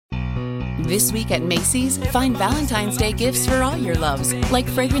This week at Macy's, find Valentine's Day gifts for all your loves, like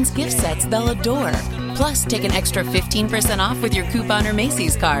fragrance gift sets they'll adore. Plus, take an extra 15% off with your coupon or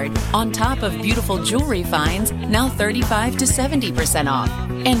Macy's card, on top of beautiful jewelry finds, now 35 to 70% off,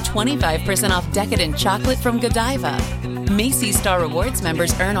 and 25% off decadent chocolate from Godiva. Macy's Star Rewards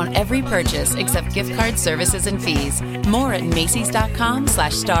members earn on every purchase except gift card services and fees. More at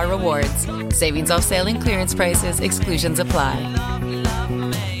Macys.com/Star Rewards. Savings off sale and clearance prices. Exclusions apply.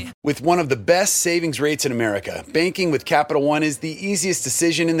 With one of the best savings rates in America, banking with Capital One is the easiest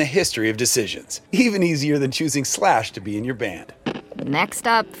decision in the history of decisions. Even easier than choosing Slash to be in your band. Next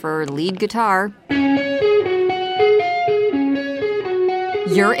up for lead guitar.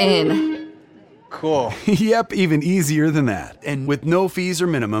 You're in. Cool. Yep, even easier than that. And with no fees or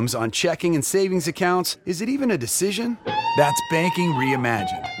minimums on checking and savings accounts, is it even a decision? That's banking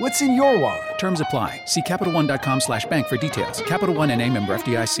reimagined. What's in your wallet? Terms apply. See CapitalOne.com/bank for details. Capital One N.A. member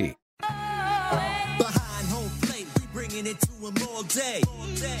FDIC. Behind home plate, we bringing it to them all day.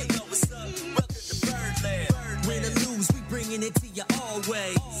 Yo, what's up? Welcome to Birdland. Win or lose, we bringing it to you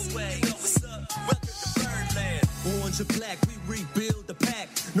always. Yo, what's up? Welcome to Birdland. Orange or black, we rebuild the pack.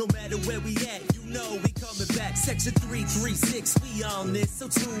 No matter where we at, you know we coming back. Section 336, we on this, so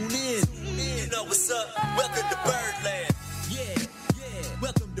tune in. You know what's up? Welcome to Birdland. Yeah.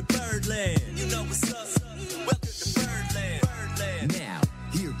 Welcome to Birdland. You know what's up? Welcome to Birdland. Now,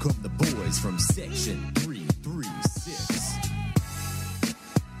 here come the boys from Section 336.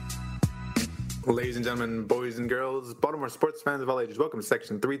 Ladies and gentlemen, boys and girls, Baltimore sports fans of all ages, welcome to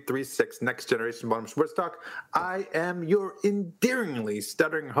Section 336, Next Generation Baltimore Sports Talk. I am your endearingly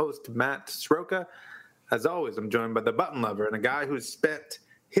stuttering host, Matt Sroka. As always, I'm joined by the button lover and a guy who's spent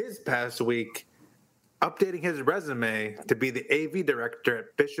his past week updating his resume to be the AV director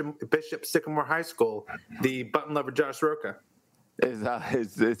at Bishop Sycamore High School, the button lover, Josh Roca. Is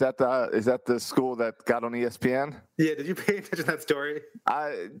that the school that got on ESPN? Yeah, did you pay attention to that story?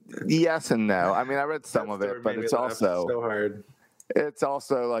 Yes and no. I mean, I read some of it, but it's also so hard. It's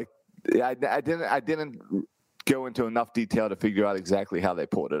also like I didn't go into enough detail to figure out exactly how they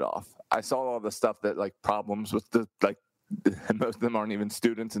pulled it off. I saw all the stuff that like problems with the like. Most of them aren't even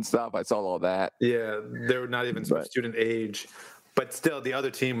students and stuff. I saw all that. Yeah, they were not even student age, but still, the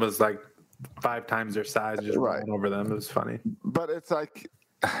other team was like 5 times their size, just running over them. It was funny. But it's like,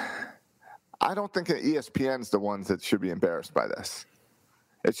 I don't think that ESPN's the ones that should be embarrassed by this.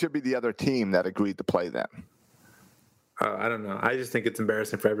 It should be the other team that agreed to play them. I don't know. I just think it's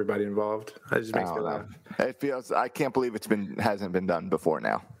embarrassing for everybody involved. It just makes me laugh. It feels. I can't believe hasn't been done before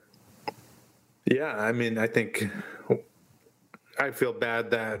now. Yeah, I mean, I feel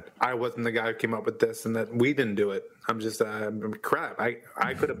bad that I wasn't the guy who came up with this and that we didn't do it. I'm just crap.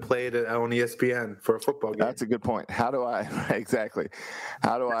 I could have played it on ESPN for a football game. That's a good point. How do I exactly?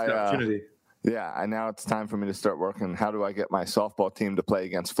 How do I? Opportunity. Yeah, and now it's time for me to start working. How do I get my softball team to play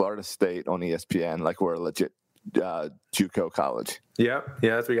against Florida State on ESPN like we're a legit JUCO college? Yeah,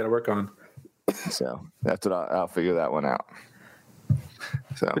 that's what we got to work on. So that's what I'll figure that one out.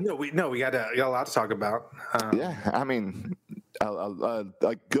 So but we got a lot to talk about. Yeah, I mean.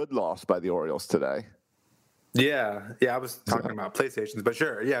 A good loss by the Orioles today. Yeah, I was talking about PlayStations, but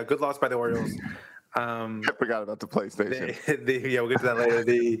sure. Yeah, good loss by the Orioles. I forgot about the PlayStation. We'll get to that later.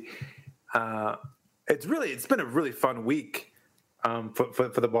 It's been a really fun week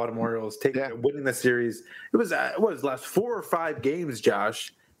for the Baltimore Orioles winning the series. It was the last 4 or 5 games,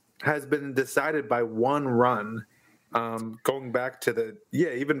 Josh, has been decided by one run. Going back to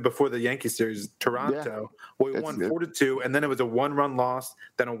even before the Yankee series, Toronto, we won 4-2, and then it was a 1-run loss,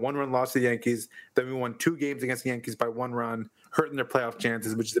 then a 1-run loss to the Yankees. Then we won 2 games against the Yankees by 1 run, hurting their playoff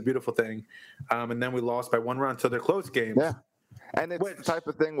chances, which is a beautiful thing. And then we lost by 1 run, so they're close games. Yeah, and it's the type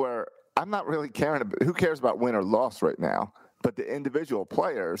of thing where I'm not really caring about who cares about win or loss right now, but the individual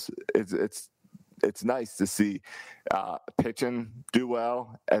players, it's nice to see pitching do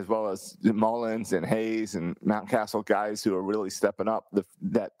well, as well as Mullins and Hayes and Mountcastle guys who are really stepping up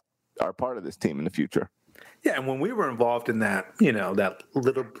that are part of this team in the future. Yeah, and when we were involved in that, that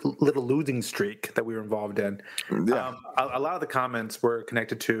little losing streak that we were involved in, a lot of the comments were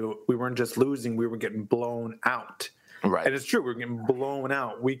connected to we weren't just losing, we were getting blown out. Right. And it's true, we're getting blown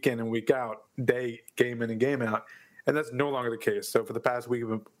out week in and week out, game in and game out. And that's no longer the case. So for the past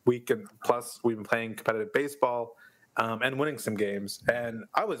week and plus, we've been playing competitive baseball and winning some games. And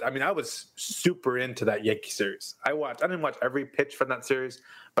I was super into that Yankee series. I didn't watch every pitch from that series,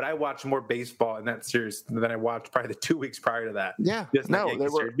 but I watched more baseball in that series than I watched probably the 2 weeks prior to that. Yeah,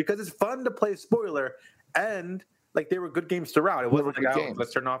 series, because it's fun to play spoiler, and like they were good games throughout. It wasn't like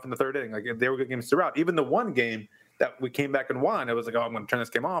let's turn off in the 3rd inning. Like they were good games throughout. Even the one game that we came back and won. It was like, oh, I'm going to turn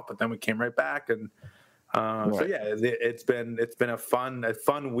this game off, but then we came right back, and so yeah, it's been a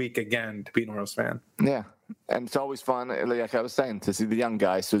fun week again to be an Orioles fan. Yeah, and it's always fun, like I was saying, to see the young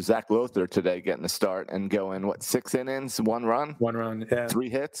guys. So Zach Lothar today getting the start and going 6 innings, 1 run, yeah, 3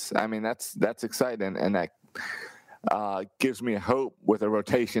 hits. I mean, that's exciting, and that gives me hope with a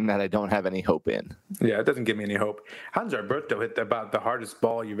rotation that I don't have any hope in. Yeah, it doesn't give me any hope. Hans Alberto hit about the hardest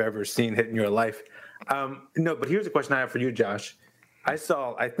ball you've ever seen hit in your life. No, but here's a question I have for you, Josh. I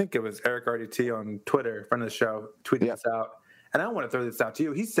think it was Eric RDT on Twitter, friend of the show, tweeted this out. And I want to throw this out to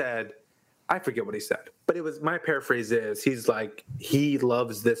you. He said, I forget what he said, but it was, my paraphrase is, he's like, he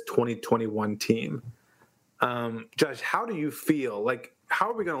loves this 2021 team. Josh, how do you feel? Like, how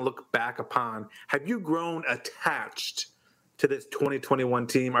are we going to look back upon? Have you grown attached to this 2021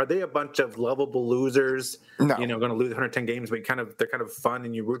 team? Are they a bunch of lovable losers? No. Going to lose 110 games, but they're kind of fun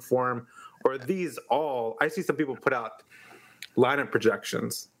and you root for them? Or are these all? I see some people put out lineup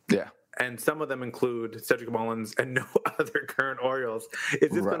projections. Yeah. And some of them include Cedric Mullins and no other current Orioles. Is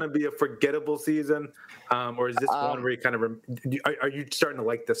this going to be a forgettable season? Or is this one where you are you starting to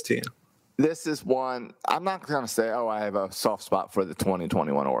like this team? This is one, I'm not going to say, I have a soft spot for the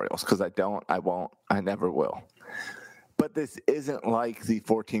 2021 Orioles, because I don't, I won't, I never will. But this isn't like the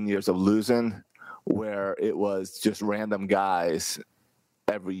 14 years of losing where it was just random guys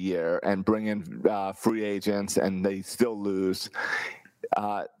every year and bring in free agents and they still lose.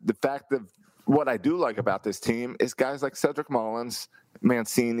 The fact of what I do like about this team is guys like Cedric Mullins,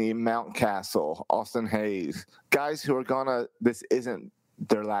 Mancini, Mountcastle, Austin Hayes, guys who are this isn't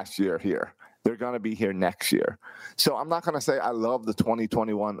their last year here. They're going to be here next year. So I'm not going to say I love the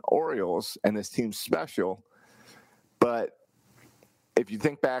 2021 Orioles and this team's special, but if you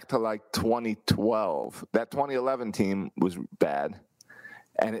think back to like 2012, that 2011 team was bad,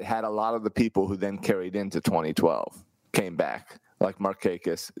 and it had a lot of the people who then carried into 2012 came back, like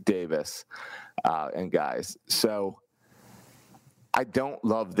Markakis, Davis, and guys. So I don't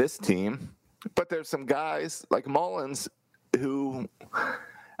love this team, but there's some guys like Mullins who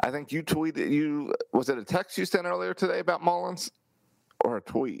I think you tweeted, was it a text you sent earlier today about Mullins, or a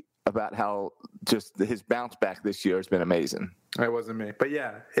tweet about how just his bounce back this year has been amazing? That wasn't me, but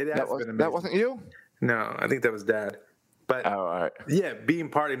yeah, it has been amazing. That wasn't you? No, I think that was Dad. But all right. Yeah, being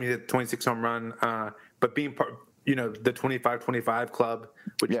part of the 26 home run, but being part, the 25-25 club,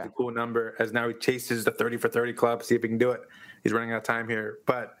 which is a cool number, as now he chases the 30 for 30 club, see if he can do it. He's running out of time here,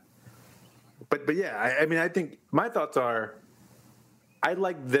 but yeah, I mean, I think my thoughts are, I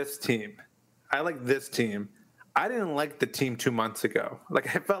like this team. I didn't like the team 2 months ago.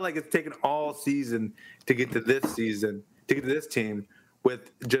 Like, I felt like it's taken all season to get to this season, to get to this team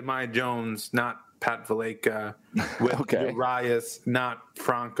with Jahmai Jones, not Pat Valaika, with Urias, not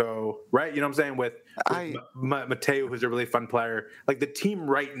Franco, right? You know what I'm saying? With Mateo, who's a really fun player. Like, the team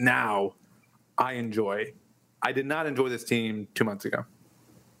right now, I enjoy. I did not enjoy this team 2 months ago.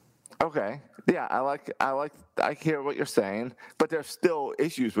 Okay. Yeah, I hear what you're saying, but there's still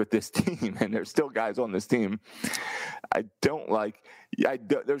issues with this team, and there's still guys on this team I don't like.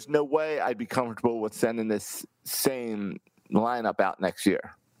 There's no way I'd be comfortable with sending this same lineup out next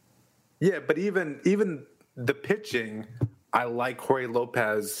year. Yeah, but even the pitching, I like Jorge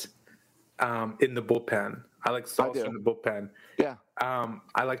Lopez in the bullpen. I like Salsa in the bullpen. Yeah.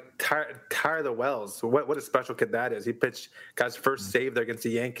 I like Tyler the Wells. What a special kid that is. He pitched guy's first save there against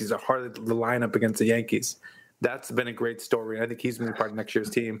the Yankees, a hard lineup against the Yankees. That's been a great story. I think he's going to be part of next year's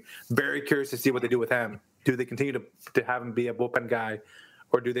team. Very curious to see what they do with him. Do they continue to have him be a bullpen guy,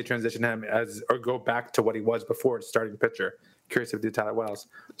 or do they transition him or go back to what he was before, starting pitcher? Curious if they do Tyler Wells.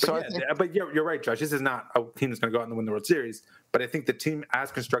 But you're right, Josh. This is not a team that's going to go out and win the World Series. But I think the team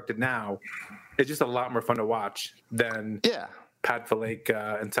as constructed now is just a lot more fun to watch than Pat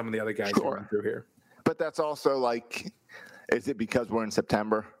Valaika and some of the other guys going through here. But that's also like, is it because we're in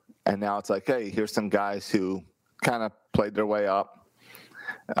September and now it's like, hey, here's some guys who kind of played their way up,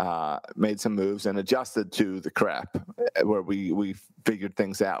 made some moves and adjusted to the crap where we figured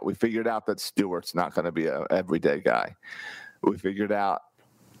things out. We figured out that Stewart's not going to be an everyday guy. We figured out,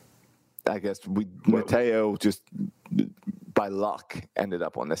 I guess, Mateo just by luck ended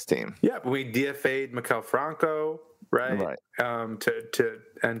up on this team. Yeah, we DFA'd Maikel Franco, right?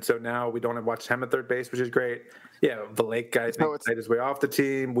 And so now we don't have watched him at third base, which is great. Yeah, the Lake guy's played his way off the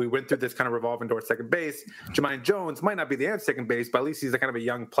team. We went through this kind of revolving door at second base. Jahmai Jones might not be the answer second base, but at least he's a kind of a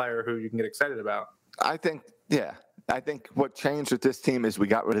young player who you can get excited about. I think what changed with this team is we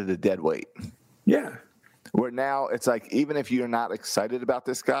got rid of the dead weight. Yeah. Where now it's like, even if you're not excited about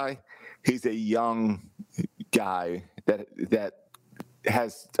this guy, he's a young guy that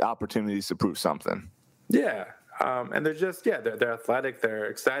has opportunities to prove something. Yeah. And they're just, they're athletic. They're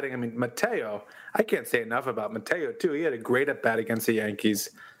exciting. I mean, Mateo, I can't say enough about Mateo too. He had a great at bat against the Yankees.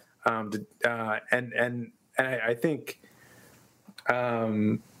 And I think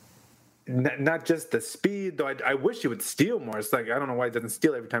not just the speed, though. I wish he would steal more. It's like, I don't know why he doesn't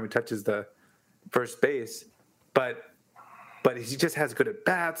steal every time he touches the first base, but he just has good at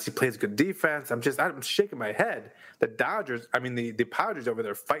bats. He plays good defense. I'm shaking my head. The Dodgers, I mean, the Padres over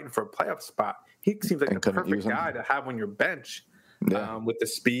there fighting for a playoff spot. He seems like the perfect guy to have on your bench with the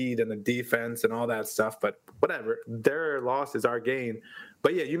speed and the defense and all that stuff. But whatever, their loss is our gain.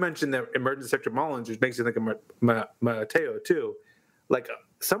 But yeah, you mentioned the emergency Cedric Mullins, which makes you think of Mateo too. Like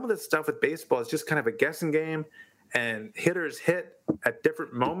some of the stuff with baseball is just kind of a guessing game, and hitters hit at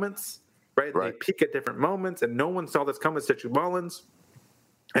different moments. Right? They peak at different moments, and no one saw this coming. Cedric Mullins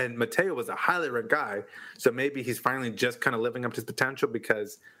and Mateo was a highly ranked guy, so maybe he's finally just kind of living up to his potential,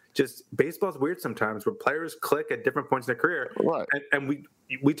 because just baseball's weird sometimes where players click at different points in their career. Right. And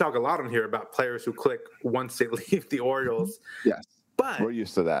we talk a lot on here about players who click once they leave the Orioles. Yes, but we're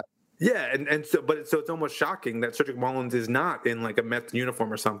used to that. Yeah, so it's almost shocking that Cedric Mullins is not in like a Mets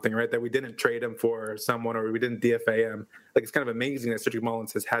uniform or something, right? That we didn't trade him for someone, or we didn't DFA him. Like, it's kind of amazing that Cedric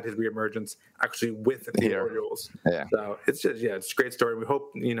Mullins has had his reemergence actually with the Orioles. Yeah. So it's just, it's a great story. We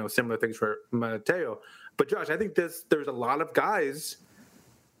hope, similar things for Mateo. But Josh, I think there's a lot of guys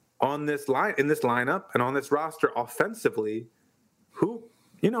in this lineup and on this roster offensively who,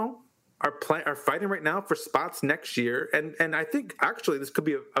 are fighting right now for spots next year, and I think actually this could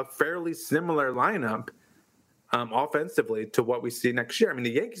be a fairly similar lineup offensively to what we see next year. I mean,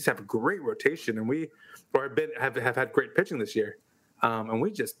 the Yankees have a great rotation, and have had great pitching this year, and we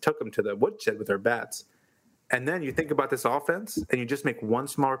just took them to the woodshed with our bats. And then you think about this offense, and you just make one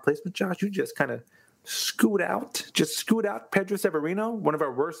small replacement, Josh. You just kind of scoot out Pedro Severino, one of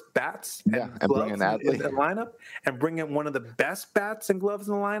our worst bats, and bring in Adley in the lineup, and bring in one of the best bats and gloves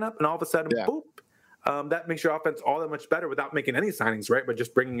in the lineup, and all of a sudden, boop, that makes your offense all that much better without making any signings, right? But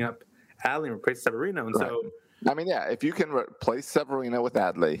just bringing up Adley and replace Severino, and so. I mean, if you can replace Severino with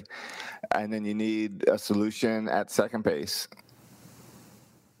Adley, and then you need a solution at second base.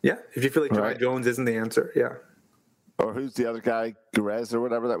 Yeah, if you feel like Joey Jones isn't the answer, Or who's the other guy, Gurez or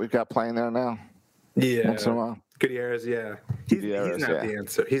whatever that we've got playing there now? Yeah, Gutierrez. He's not the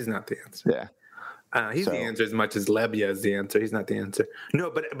answer. He's not the answer. He's the answer as much as Lebia is the answer. He's not the answer. No,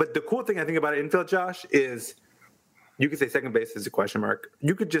 but the cool thing I think about infield, Josh, is you could say second base is a question mark.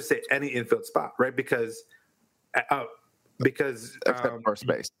 You could just say any infield spot, right? Because except first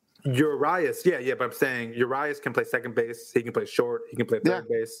base. Urias, but I'm saying Urias can play second base. He can play short. He can play third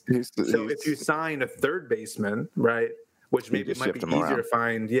base. If you sign a third baseman, right? Which maybe it might be easier to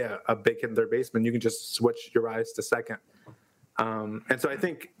find, a big hit third baseman. You can just switch Urias to second. And so I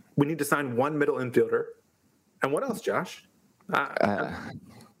think we need to sign one middle infielder. And what else, Josh?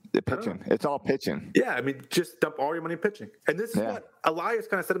 The pitching. It's all pitching. Yeah, I mean, just dump all your money in pitching. And this is what Elias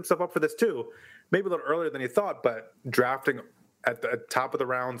kind of set himself up for this too. Maybe a little earlier than he thought, but drafting at the top of the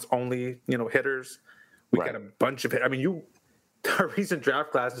rounds only, hitters. We got a bunch of hit. I mean, our recent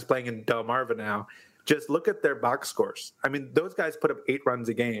draft class is playing in Delmarva now. Just look at their box scores. I mean, those guys put up 8 runs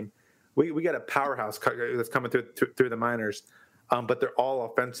a game. We got a powerhouse that's coming through the minors, but they're all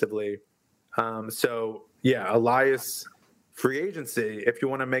offensively. Elias, free agency, if you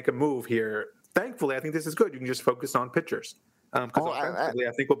want to make a move here, thankfully, I think this is good. You can just focus on pitchers. Because offensively,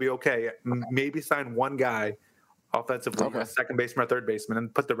 I think we'll be okay. Maybe sign one guy offensively, a second baseman or third baseman,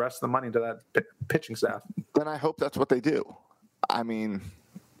 and put the rest of the money into that pitching staff. Then I hope that's what they do. I mean,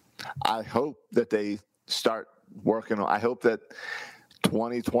 I hope that they start working on. I hope that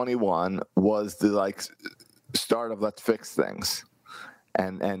 2021 was the start of let's fix things,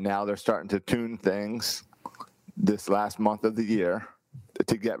 and now they're starting to tune things this last month of the year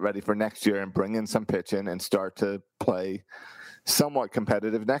to get ready for next year and bring in some pitching and start to play somewhat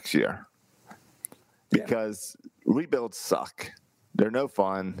competitive next year. Because rebuilds suck. They're no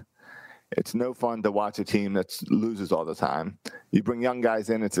fun. It's no fun to watch a team that loses all the time. You bring young guys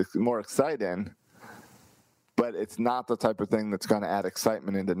in, it's more exciting, but it's not the type of thing that's going to add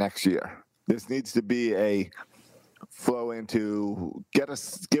excitement into next year. This needs to be a flow into give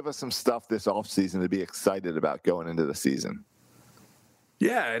us some stuff this offseason to be excited about going into the season.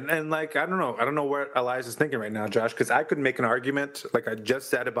 Yeah, and I don't know where Elias is thinking right now, Josh, because I could make an argument, like I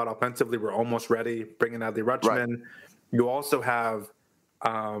just said about offensively, we're almost ready, bringing out the Rutschman. Right. You also have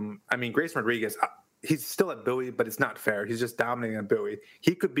Grace Rodriguez, he's still at Bowie, but it's not fair. He's just dominating at Bowie.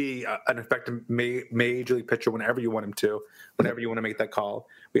 He could be an effective major league pitcher whenever you want him to, whenever you want to make that call.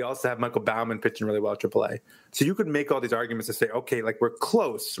 We also have Michael Baumann pitching really well at AAA. So you could make all these arguments to say, okay, we're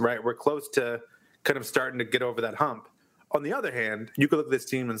close, right? We're close to kind of starting to get over that hump. On the other hand, you could look at this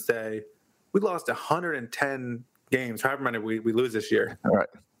team and say, we lost 110 games, however many we lose this year. All right.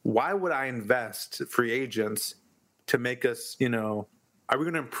 Why would I invest free agents to make us, are we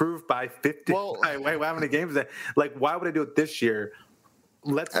going to improve by 50? Well, how many games? Like, why would I do it this year?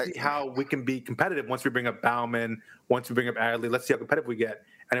 Let's see how we can be competitive once we bring up Bauman, once we bring up Adley. Let's see how competitive we get.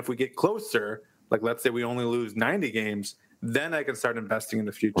 And if we get closer, like let's say we only lose 90 games, then I can start investing in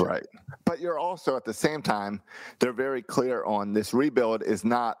the future. Right. But you're also at the same time, they're very clear on this rebuild is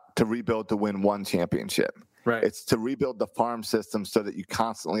not to rebuild to win one championship. Right. It's to rebuild the farm system so that you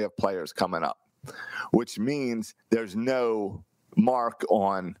constantly have players coming up, which means there's no mark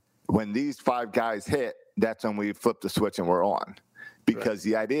on when these 5 guys hit, that's when we flip the switch and we're on. Because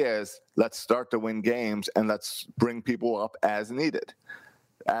the idea is let's start to win games and let's bring people up as needed.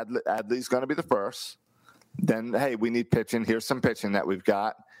 Adley's going to be the first. Then, hey, we need pitching. Here's some pitching that we've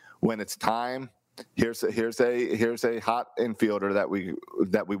got. When it's time, here's a hot infielder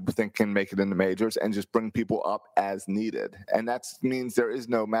that we think can make it in the majors, and just bring people up as needed. And that means there is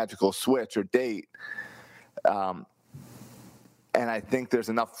no magical switch or date. And I think there's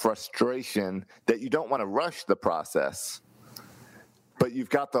enough frustration that you don't want to rush the process. But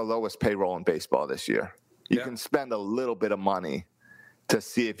you've got the lowest payroll in baseball this year. You can spend a little bit of money to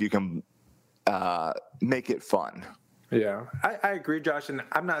see if you can make it fun. Yeah, I agree, Josh. And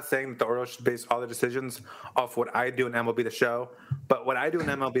I'm not saying that the Orioles should base all their decisions off what I do in MLB The Show. But what I do in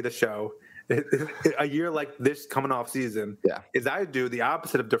MLB The Show, a year like this coming off season, is I do the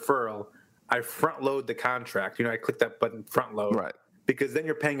opposite of deferral. I front load the contract. I click that button, front load. Right. Because then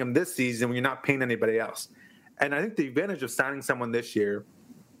you're paying them this season when you're not paying anybody else. And I think the advantage of signing someone this year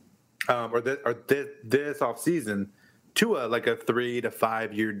or this offseason to a 3 to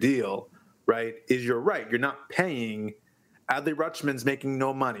 5 year deal, right, is you're right. You're not paying Adley Rutschman's making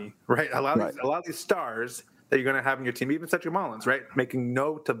no money, right? A lot of these stars that you're going to have in your team, even Cedric Mullins, right, making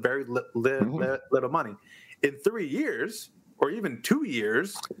no to very little money. In 3 years or even 2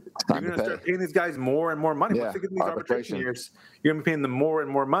 years, you're going to start paying these guys more and more money. Once you get these arbitration years, you're going to be paying them more and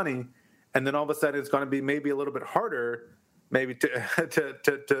more money. And then all of a sudden, it's going to be maybe a little bit harder, maybe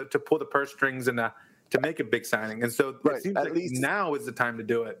to pull the purse strings and to make a big signing. And so it seems like now is the time to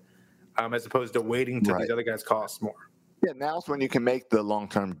do it, as opposed to waiting until these other guys cost more. Yeah, now's when you can make the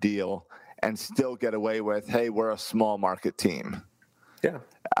long-term deal and still get away with, hey, we're a small market team. Yeah.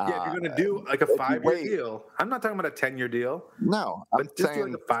 If you're going to do like a 5-year deal, I'm not talking about a 10-year deal. No, but just do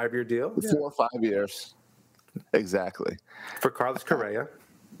like a 5-year deal. 4 or 5 years. Exactly. For Carlos Correa.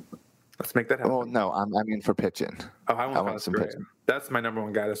 Let's make that happen. Oh, no, I mean for pitching. Oh, I want some pitching. That's my number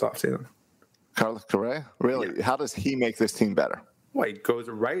one guy this offseason. Carlos Correa? Really? Yeah. How does he make this team better? Well, he goes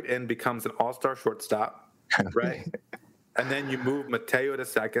right in, becomes an all-star shortstop, right? And then you move Mateo to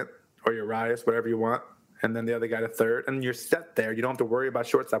second or Urias, whatever you want, and then the other guy to third, and you're set there. You don't have to worry about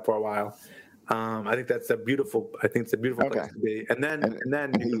shortstop for a while. I think it's a beautiful place to be. And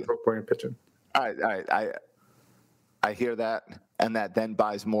then you can throw point pitching. All right. I hear that, and that then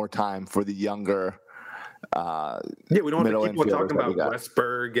buys more time for the younger. We don't have to keep talking about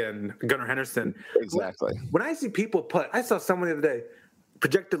Westberg and Gunnar Henderson. Exactly. When I see people I saw someone the other day,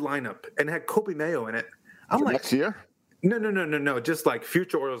 projected lineup, and had Kobe Mayo in it. I'm like, next year? No. Just like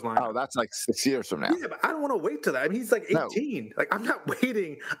future Orioles lineup. Oh, that's like 6 years from now. Yeah, but I don't want to wait till that. I mean, he's like 18. No. Like, I'm not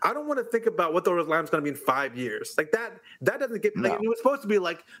waiting. I don't want to think about what the Orioles lineup's going to be in 5 years. Like that doesn't get. Like, it was supposed to be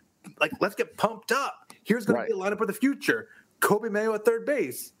like let's get pumped up. Here's going to be a lineup for the future. Kobe Mayo at third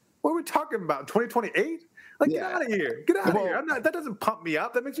base. What are we talking about? 2028? Like, get out of here. Get out of here. That doesn't pump me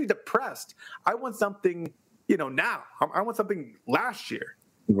up. That makes me depressed. I want something, now. I want something last year.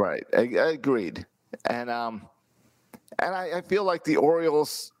 Right. I agreed. And I feel like the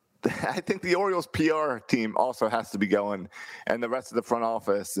Orioles, I think the Orioles PR team also has to be going, and the rest of the front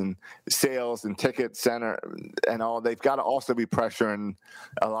office and sales and ticket center and all, they've got to also be pressuring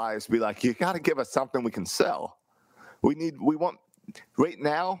Elias to be like, you got to give us something we can sell. We want right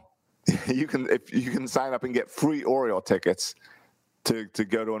now. If you can sign up and get free Oriole tickets to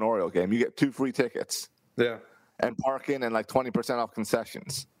go to an Oriole game, you get 2 free tickets. Yeah. And parking and like 20% off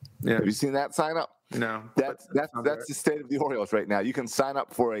concessions. Yeah. Have you seen that sign up? No. That's the state of the Orioles right now. You can sign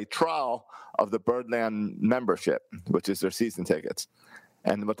up for a trial of the Birdland membership, which is their season tickets.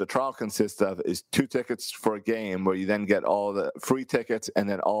 And what the trial consists of is 2 tickets for a game where you then get all the free tickets and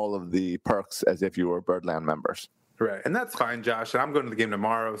then all of the perks as if you were Birdland members. Right, and that's fine, Josh. And I'm going to the game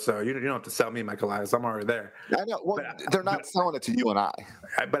tomorrow, so you don't have to sell me, Michael Elias. I'm already there. I know. Well, they're not selling it to you and I.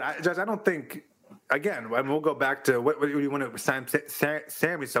 But, Josh, I don't think – again, and we'll go back to what do you want to sign?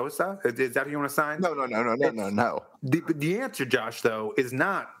 Sammy Sosa? Is that who you want to sign? No. The answer, Josh, though, is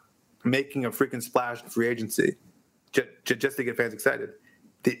not making a freaking splash in free agency just to get fans excited.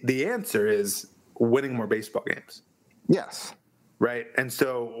 The answer is winning more baseball games. Yes. Right. And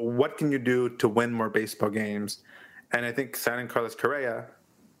so what can you do to win more baseball games? And I think signing Carlos Correa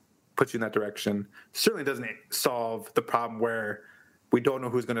puts you in that direction. Certainly doesn't solve the problem where we don't know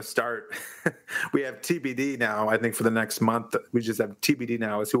who's going to start. We have TBD now, I think, for the next month. We just have TBD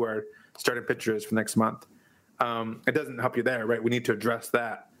now as who our starting pitchers for next month. It doesn't help you there, right? We need to address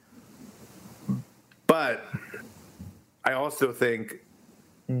that. But I also think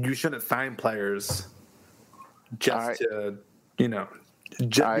you shouldn't sign players just to, because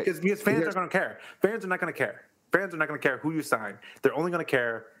fans are going to care. Fans are not going to care. Fans are not going to care who you sign. They're only going to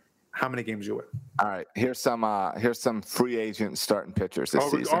care how many games you win. All right. Here's some free agent starting pitchers this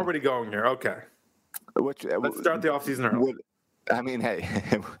season. Already going here. Okay. Let's start the offseason early. Hey,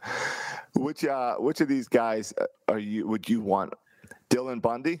 which of these guys would you want? Dylan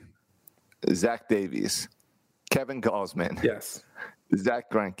Bundy, Zach Davies, Kevin Gausman, yes, Zach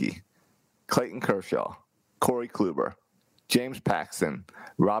Greinke, Clayton Kershaw, Corey Kluber, James Paxton,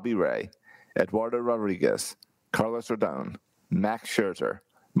 Robbie Ray, Eduardo Rodriguez, Carlos Rodon, Max Scherzer,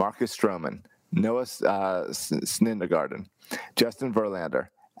 Marcus Stroman, Noah Syndergaard, Justin Verlander,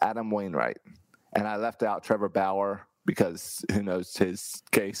 Adam Wainwright, and I left out Trevor Bauer because who knows his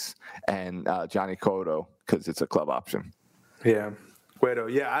case, and Johnny Cueto because it's a club option. Yeah. Cueto.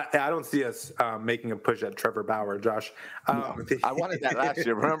 Yeah, I don't see us making a push at Trevor Bauer, Josh. No, I wanted that last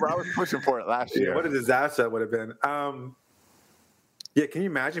year. Remember, I was pushing for it last year. What a disaster that would have been. Yeah, can you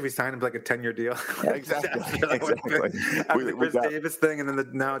imagine if we signed him for like a 10-year deal? Exactly. After the Chris Davis thing, and then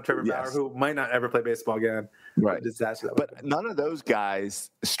now Trevor Bauer, who might not ever play baseball again. Right. What a disaster that but none of those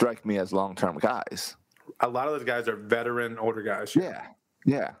guys strike me as long-term guys. A lot of those guys are veteran, older guys. Yeah.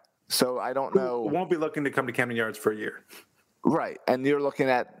 So I don't know. Who won't be looking to come to Camden Yards for a year. Right, and you're looking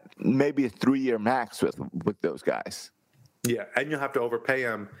at maybe a 3-year max with those guys. Yeah, and you'll have to overpay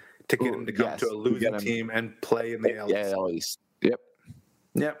them to get them to come to a losing team and play in the AL East. Yep.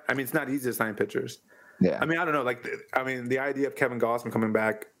 Yeah, I mean, it's not easy to sign pitchers. Yeah. I mean, I don't know. The idea of Kevin Gausman coming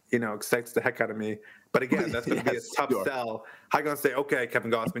back, excites the heck out of me. But again, that's going to be a tough sell. How are you going to say, okay, Kevin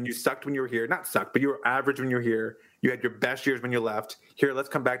Gausman, you sucked when you were here. Not sucked, but you were average when you were here. You had your best years when you left. Here, let's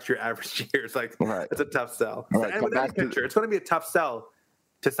come back to your average years. It's a tough sell. Right, and with any pitcher, it's going to be a tough sell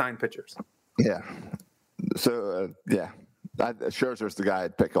to sign pitchers. Yeah. So, Scherzer's the guy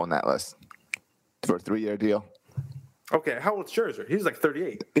I'd pick on that list for a 3-year deal. Okay, how old's Scherzer? He's like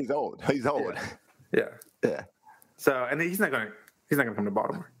 38. He's old. Yeah. So, and he's not going to come to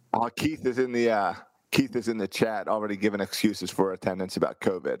Baltimore. Keith is in the chat already giving excuses for attendance about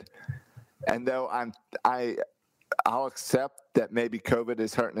COVID. And though I'll accept that maybe COVID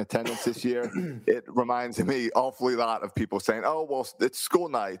is hurting attendance this year, it reminds me awfully lot of people saying, "Oh, well, it's school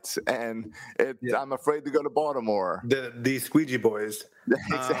nights, and I'm afraid to go to Baltimore." The squeegee boys.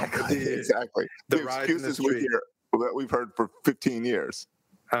 Exactly. The excuses we've heard for 15 years.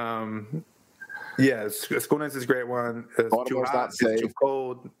 Yeah, school nights is a great one. It's Baltimore's too hot, not safe. it's too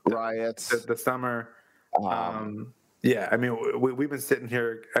cold. Riots. The summer. Yeah, I mean, we've been sitting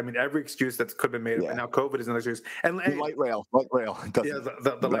here. I mean, every excuse that could have been made up, and now COVID is another excuse. And light rail. Yeah,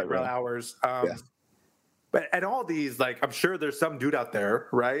 the light rail hours. But at all these, I'm sure there's some dude out there,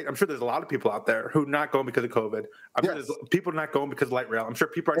 right? I'm sure there's a lot of people out there who are not going because of COVID. I'm sure there's people not going because of light rail. I'm sure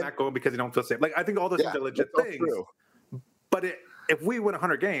people are not going because they don't feel safe. I think all those things are legit things. True. But if we win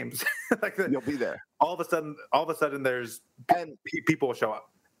 100 games, you'll be there. All of a sudden, there's people will show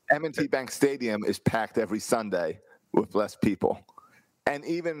up. M&T Bank Stadium is packed every Sunday with less people, and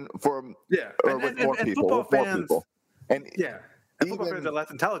even with more people. And football fans are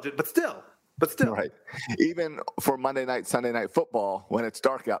less intelligent, but still. Right. Even for Monday night, Sunday night football, when it's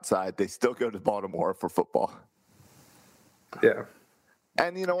dark outside, they still go to Baltimore for football. Yeah.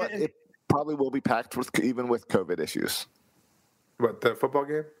 And you know what? It probably will be packed even with COVID issues. What, the football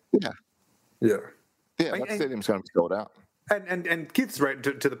game? Yeah, that stadium's going to be sold out. And Keith's right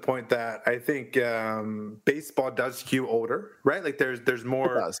to the point that I think baseball does skew older, right? There's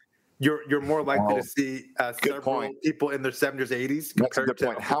more. You're more likely to see several people in their 70s, 80s. That's a good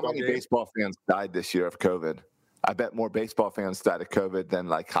point. How many baseball fans died this year of COVID? I bet more baseball fans died of COVID than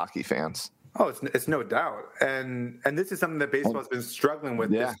hockey fans. Oh, it's no doubt. And this is something that baseball has been struggling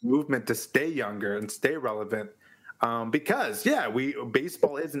with, this movement to stay younger and stay relevant. Because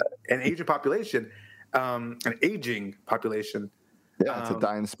baseball is an aging population. Yeah, it's a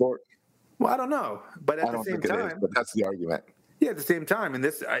dying sport. Well, I don't know, but at the same time, but that's the argument. Yeah, at the same time, and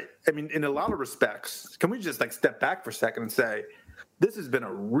this, I mean, in a lot of respects, can we just step back for a second and say, this has been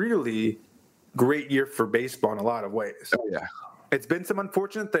a really great year for baseball in a lot of ways. Oh yeah, It's been some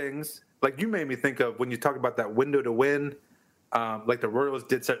unfortunate things. Like you made me think of when you talk about that window to win, like the Royals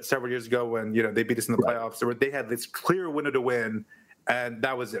did several years ago when they beat us in the playoffs. Or they had this clear window to win, and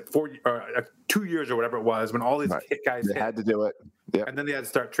that was it. 2 years or whatever it was when all these hit guys had to do it. Yep. And then they had to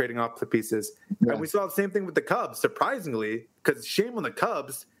start trading off the pieces. Yeah. And we saw the same thing with the Cubs, surprisingly, because shame on the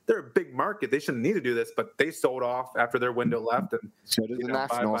Cubs. They're a big market. They shouldn't need to do this, but they sold off after their window left. And so did the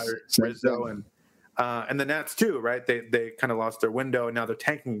Nationals. By Rizzo and the Nats too, right? They kind of lost their window, and now they're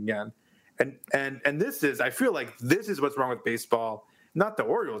tanking again. And this is, I feel like this is what's wrong with baseball. Not the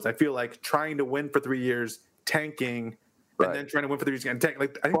Orioles. I feel like trying to win for 3 years, tanking, and then trying to win for 3 years and tank.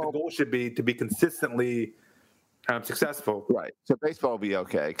 Like I think the goal should be to be consistently successful. Right. So baseball will be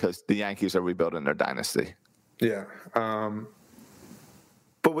okay because the Yankees are rebuilding their dynasty. Yeah.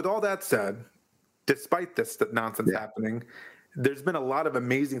 But with all that said, despite this nonsense happening, there's been a lot of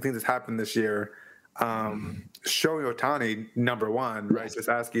amazing things that's happened this year. Shohei Ohtani, number one, right? Just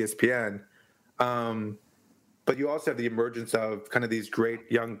ask ESPN. But you also have the emergence of kind of these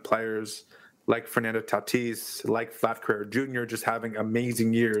great young players like Fernando Tatis, like Vlad Guerrero Jr., just having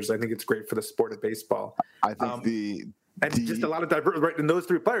amazing years. I think it's great for the sport of baseball. I think just a lot of diversity, right? In those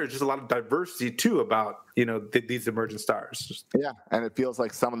three players, just a lot of diversity too about these emerging stars. Yeah, and it feels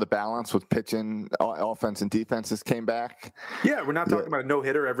like some of the balance with pitching, offense, and defenses came back. Yeah, we're not talking about a no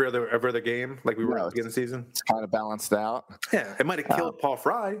hitter every other game like we were at the beginning of the season. It's kind of balanced out. Yeah, it might have killed Paul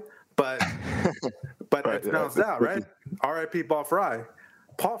Fry, but it's balanced out, right? R.I.P. Paul Fry.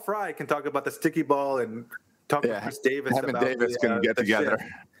 Paul Fry can talk about the sticky ball and talk to Chris Davis. Him and Davis can get together.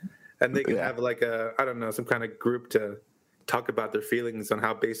 Shit. And they can have like some kind of group to talk about their feelings on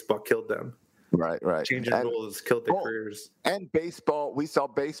how baseball killed them. Right. Changing rules killed their careers. And baseball, we saw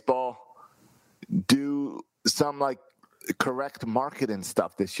baseball do some like correct marketing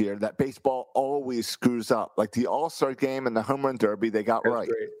stuff this year that baseball always screws up. Like the All-Star game and the Home Run Derby, they got right.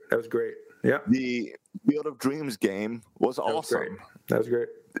 That was great. Yeah. The Field of Dreams game was awesome. That was great.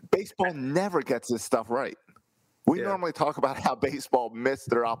 Baseball never gets this stuff right. We normally talk about how baseball missed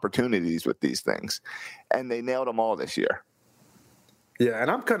their opportunities with these things, and they nailed them all this year. Yeah,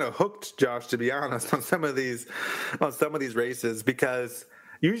 and I'm kind of hooked, Josh, to be honest, on some of these races because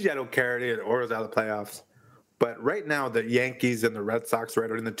usually I don't care the Orioles out of the playoffs, but right now the Yankees and the Red Sox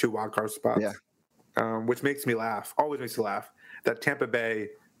are in the 2 wildcard spots, which makes me laugh. Always makes me laugh. That Tampa Bay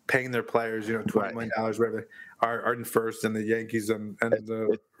paying their players, $20 million, whatever, are in first, and the Yankees and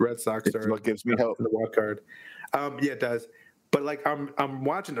the Red Sox are what gives me hope in the wild card. Yeah, it does. But like I'm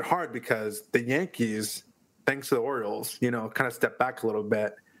watching it hard because the Yankees, thanks to the Orioles, kind of step back a little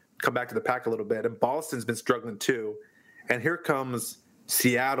bit, come back to the pack a little bit, and Boston's been struggling too. And here comes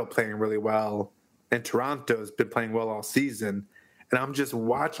Seattle playing really well, and Toronto's been playing well all season. And I'm just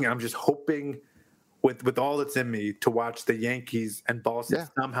watching. I'm just hoping, with all that's in me, to watch the Yankees and Boston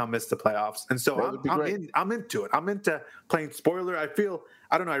somehow miss the playoffs. And so I'm into it. I'm into playing spoiler. I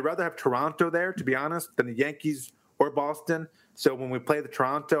don't know. I'd rather have Toronto there, to be honest, than the Yankees or Boston. So when we play the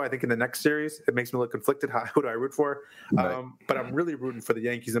Toronto, I think in the next series, it makes me look conflicted. Who do I root for? Right. But I'm really rooting for the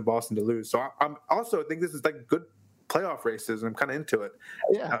Yankees and Boston to lose. So I'm also think this is like good playoff races, and I'm kind of into it.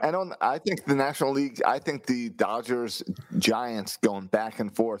 Yeah, I think the National League, I think the Dodgers, Giants going back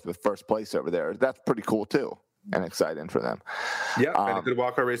and forth with first place over there, that's pretty cool too, and exciting for them. Yeah, and a good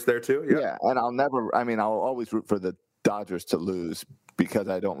wildcard race there too. Yeah, and I'll always root for the Dodgers to lose because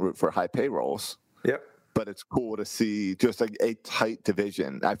I don't root for high payrolls. Yep. But it's cool to see just like a tight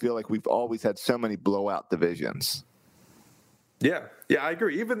division. I feel like we've always had so many blowout divisions. Yeah, I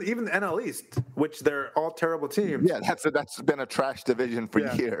agree. Even the NL East, which they're all terrible teams. Yeah, that's been a trash division for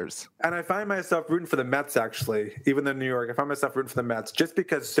years. And I find myself rooting for the Mets, actually. Even in New York, I find myself rooting for the Mets just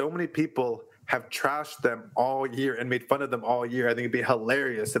because so many people have trashed them all year and made fun of them all year. I think it'd be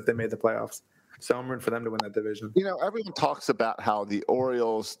hilarious if they made the playoffs. So I'm rooting for them to win that division. Everyone talks about how the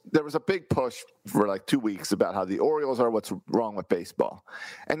Orioles, there was a big push for like 2 weeks about how the Orioles are what's wrong with baseball.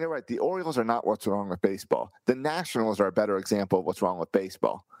 And they're right. The Orioles are not what's wrong with baseball. The Nationals are a better example of what's wrong with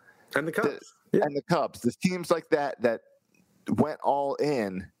baseball. And the Cubs. And the Cubs. The teams like that went all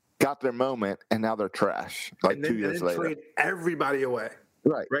in, got their moment, and now they're trash. Like 2 years later. Trade everybody away.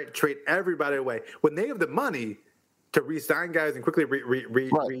 Right. Trade everybody away. When they have the money to re-sign guys and quickly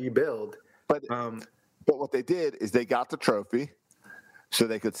rebuild. But what they did is they got the trophy so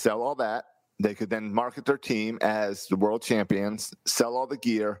they could sell all that. They could then market their team as the world champions, sell all the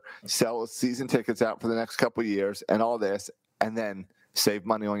gear, sell season tickets out for the next couple of years and all this, and then save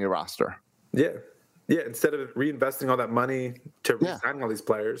money on your roster. Yeah. Instead of reinvesting all that money to re-sign all these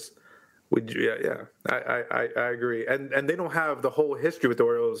players. I agree. And they don't have the whole history with the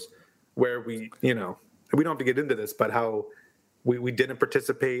Orioles where we don't have to get into this, but how We didn't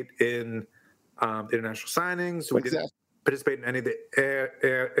participate in international signings. We didn't participate in any of the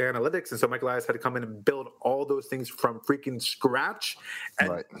analytics, and so Michael Elias had to come in and build all those things from freaking scratch.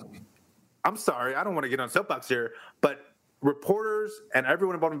 And I'm sorry, I don't want to get on soapbox here, but reporters and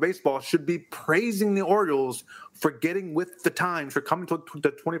everyone involved in baseball should be praising the Orioles for getting with the times, for coming to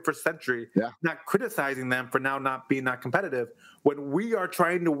the 21st century, not criticizing them for now not being that competitive. When we are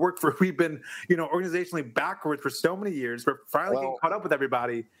trying to work for, we've been, organizationally backwards for so many years. We're finally getting caught up with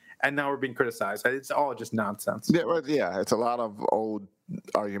everybody, and now we're being criticized. It's all just nonsense. Yeah, it's a lot of old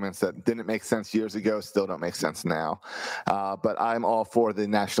arguments that didn't make sense years ago, still don't make sense now. But I'm all for the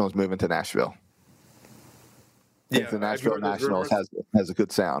Nationals moving to Nashville. The Nashville Nationals has a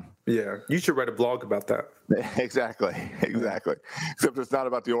good sound. Yeah, you should write a blog about that. Exactly. Except it's not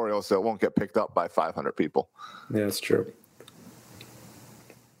about the Orioles, so it won't get picked up by 500 people. Yeah, that's true.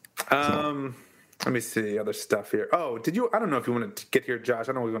 Let me see other stuff here. Oh, I don't know if you want to get here, Josh.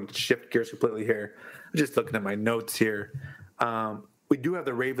 I know we want to shift gears completely here. I'm just looking at my notes here. We do have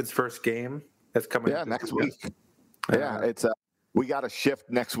the Ravens' first game that's coming. Yeah, next week. It's we got to shift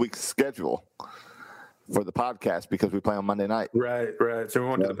next week's schedule for the podcast because we play on Monday night. Right. So we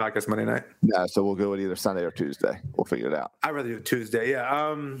won't do the podcast Monday night. Yeah, so we'll go with either Sunday or Tuesday. We'll figure it out. I'd rather do it Tuesday.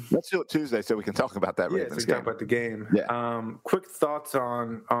 Yeah. Let's do it Tuesday so we can talk about that Ravens game. Talk about the game. Yeah. Quick thoughts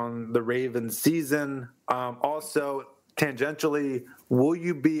on the Ravens season. Also, tangentially, will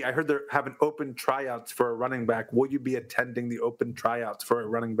you be? I heard they're having open tryouts for a running back. Will you be attending the open tryouts for a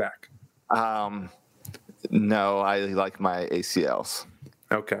running back? No, I like my ACLs.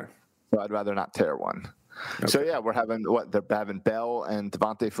 Okay. So I'd rather not tear one. Okay. So, yeah, we're having they're having Bell and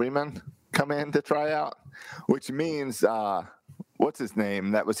Devontae Freeman come in to try out, which means, what's his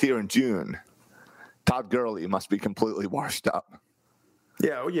name that was here in June? Todd Gurley must be completely washed up.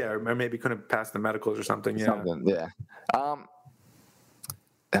 Yeah, or maybe couldn't pass the medicals or something. Yeah.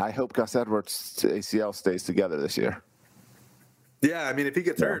 I hope Gus Edwards' ACL stays together this year. Yeah, I mean, if he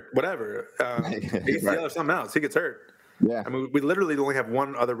gets hurt, whatever, ACL or something else, he gets hurt. Yeah, I mean, we literally only have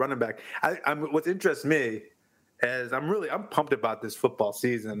one other running back. What interests me is I'm pumped about this football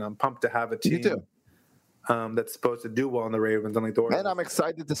season. I'm pumped to have a team that's supposed to do well in the Ravens, unlike the Orioles. And I'm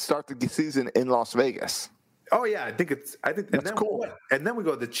excited to start the season in Las Vegas. Oh yeah, I think that's cool. And then we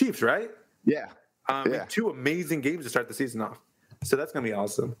go to the Chiefs, right? Yeah. Two amazing games to start the season off. So that's gonna be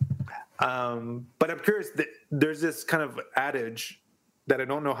awesome. But I'm curious. There's this kind of adage that I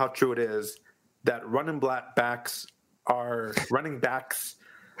don't know how true it is that running backs are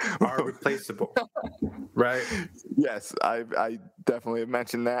replaceable, right? Yes, I definitely have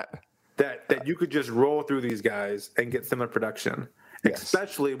mentioned that you could just roll through these guys and get similar production,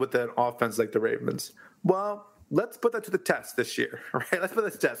 especially with an offense like the Ravens. Well, let's put that to the test this year, right? Let's put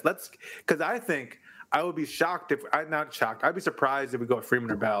that to the test. Because I think I would be shocked I'd be surprised if we go with Freeman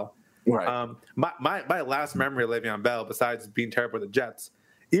or Bell. Right. My last memory of Le'Veon Bell, besides being terrible with the Jets,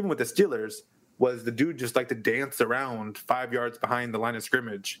 even with the Steelers, was the dude just like to dance around 5 yards behind the line of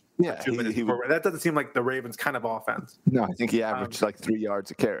scrimmage. Yeah, that doesn't seem like the Ravens' kind of offense. No, I think he averaged like 3 yards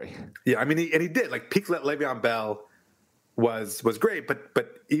a carry. Yeah, I mean, he did. Like peak Le'Veon Bell was great, but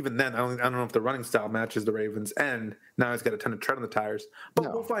even then, I don't know if the running style matches the Ravens. And now he's got a ton of tread on the tires.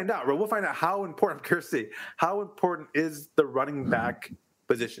 But we'll find out. We'll find out how important. I'm curious to see how important is the running back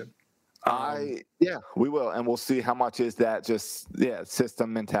position. We will, and we'll see how much is that just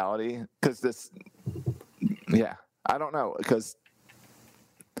system mentality. Because I don't know, because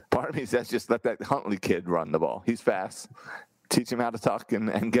part of me says just let that Huntley kid run the ball. He's fast. Teach him how to tuck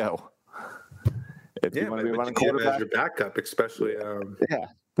and go. If you want to be running quarterback, as your backup, especially.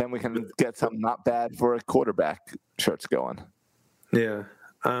 Then we can get some not bad for a quarterback shirts going. Yeah.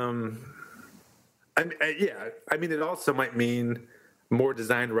 I mean, it also might mean more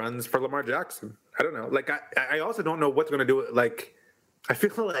designed runs for Lamar Jackson. I don't know. Like, I also don't know what's going to do it. Like, I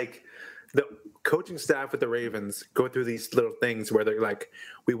feel like the coaching staff with the Ravens go through these little things where they're like,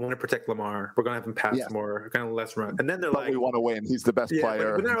 we want to protect Lamar. We're going to have him pass more, kind of less run. And then they're we want to win. He's the best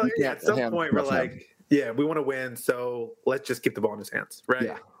player. But like, at some point, we're like, we want to win, so let's just keep the ball in his hands, right?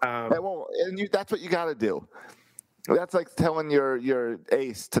 Yeah. That's what you got to do. That's like telling your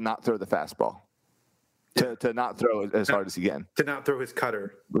ace to not throw the fastball. To not throw as hard as he can. To not throw his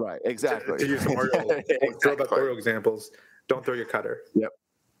cutter. Right, exactly. To use some throwback Oriole examples. Don't throw your cutter. Yep.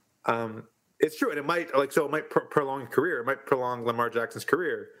 It's true, and it might prolong a career. It might prolong Lamar Jackson's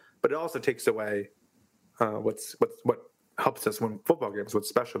career, but it also takes away what helps us win football games. What's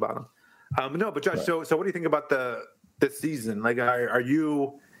special about him? No, but Josh. Right. So what do you think about this season? Like, are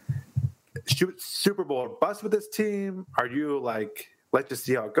you Super Bowl or bust with this team? Are you like, let's just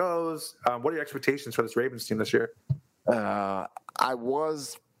see how it goes? What are your expectations for this Ravens team this year? I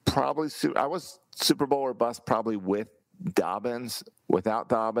was Super Bowl or bust probably with Dobbins. Without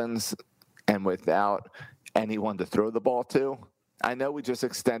Dobbins and without anyone to throw the ball to, I know we just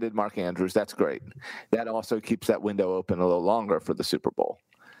extended Mark Andrews. That's great. That also keeps that window open a little longer for the Super Bowl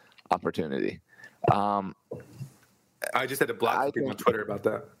opportunity. I just had to block people on Twitter about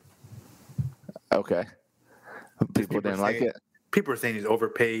that. Okay. People didn't like it. People are saying he's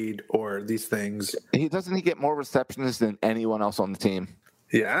overpaid or these things. Doesn't he get more receptions than anyone else on the team?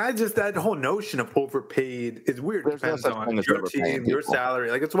 Yeah, that whole notion of overpaid is weird. It depends on your team, your salary.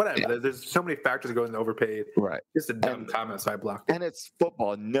 Like, it's whatever. Yeah. There's so many factors that go into overpaid. Right. Just a dumb comment, so I blocked it. And it's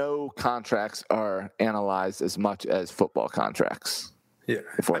football. No contracts are analyzed as much as football contracts. Yeah.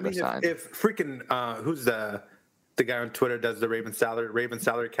 I mean, if freaking who's the guy on Twitter does the Raven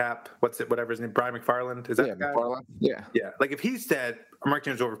salary cap? Whatever his name, Brian McFarland. Is that the guy? McFarland? Yeah. Yeah. Like, if he said Mark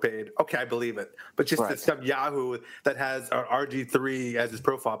Andrews overpaid, okay, I believe it. But just some Yahoo that has RG3 as his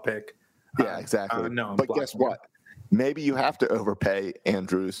profile pick. Yeah, exactly. No. But guess what? Maybe you have to overpay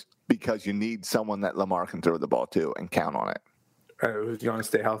Andrews because you need someone that Lamar can throw the ball to and count on it. Who's going to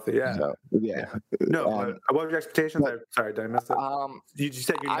stay healthy? Yeah. So, yeah. No. What were your expectations? Sorry, did I miss it? You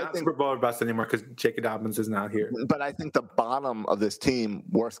said you're not Super Bowl or bust anymore because J.K. Dobbins is not here. But I think the bottom of this team,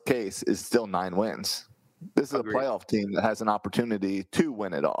 worst case, is still 9 wins. This is a playoff team that has an opportunity to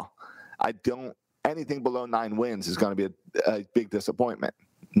win it all. Anything below 9 wins is going to be a big disappointment.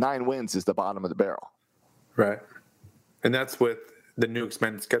 9 wins is the bottom of the barrel. Right. And that's with the new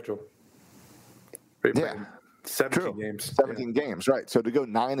expanded schedule. Yeah. 17 games. 17 games, right. So to go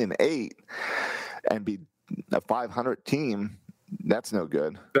 9-8 and be a 500 team, that's no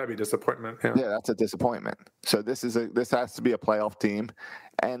good. That'd be a disappointment. Yeah, that's a disappointment. So this has to be a playoff team,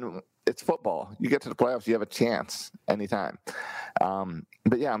 and it's football. You get to the playoffs, you have a chance anytime.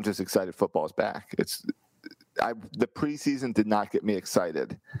 But yeah, I'm just excited football's back. The preseason did not get me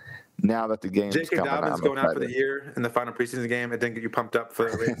excited. Now that the game's J.K. coming, Dobbins going out for the year in the final preseason game, it didn't get you pumped up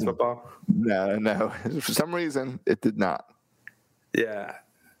for Ravens football? No. For some reason, it did not. Yeah,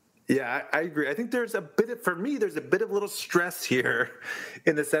 I agree. I think there's a bit of little stress here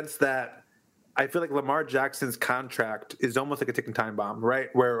in the sense that I feel like Lamar Jackson's contract is almost like a ticking time bomb, right?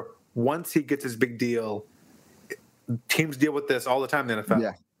 Where once he gets his big deal, teams deal with this all the time in the NFL.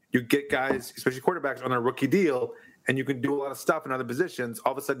 Yeah. You get guys, especially quarterbacks, on a rookie deal, and you can do a lot of stuff in other positions.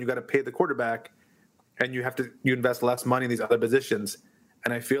 All of a sudden, you got to pay the quarterback, and you invest less money in these other positions.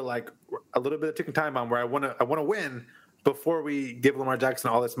 And I feel like a little bit of ticking time bomb where I want to win before we give Lamar Jackson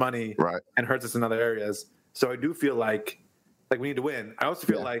all this money and hurts us in other areas. So I do feel like we need to win. I also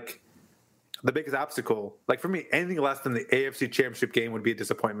feel like the biggest obstacle, like for me, anything less than the AFC Championship game would be a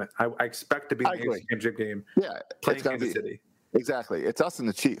disappointment. I expect to be in the AFC Championship game. Yeah, playing Kansas City. Exactly, it's us and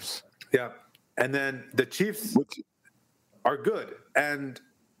the Chiefs. Yeah, and then the Chiefs are good, and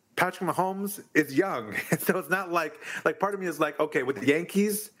Patrick Mahomes is young, so it's not like part of me is like, okay, with the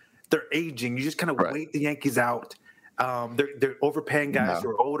Yankees, they're aging. You just kind of wait the Yankees out. They're overpaying guys who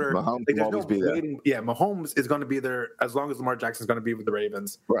are older. Mahomes will always be there. Yeah, Mahomes is going to be there as long as Lamar Jackson is going to be with the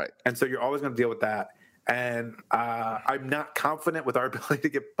Ravens. Right. And so you're always going to deal with that. And I'm not confident with our ability to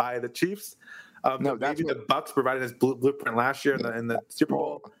get by the Chiefs. Maybe the Bucs provided this blueprint last year in the Super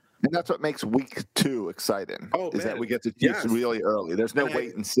Bowl. And that's what makes week 2 exciting. That we get the Chiefs really early. There's no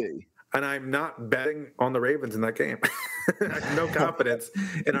wait and see. And I'm not betting on the Ravens in that game. I have no confidence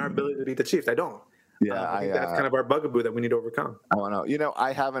in our ability to beat the Chiefs. I don't. Yeah, I think that's kind of our bugaboo that we need to overcome. I don't know.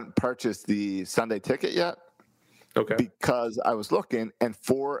 I haven't purchased the Sunday ticket yet. Okay. Because I was looking, and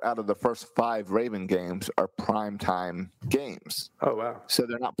 4 out of the first 5 Raven games are primetime games. Oh, wow. So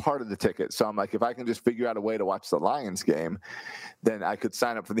they're not part of the ticket. So I'm like, if I can just figure out a way to watch the Lions game, then I could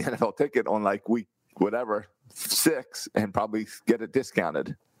sign up for the NFL ticket on like week 6 and probably get it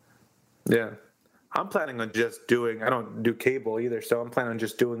discounted. Yeah. I'm planning on just I don't do cable either, so I'm planning on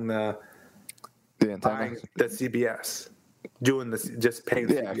just doing the antenna, the CBS. Doing this, just paying.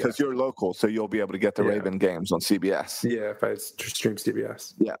 Yeah, because you're local, so you'll be able to get the Raven games on CBS. Yeah, if I stream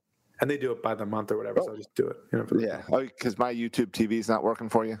CBS. Yeah, and they do it by the month or whatever, so I'll just do it. Because my YouTube TV is not working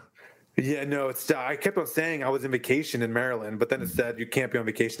for you. Yeah, no, I kept on saying I was in vacation in Maryland, but then it said you can't be on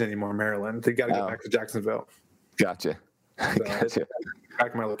vacation anymore in Maryland. You got to get back to Jacksonville. Gotcha. So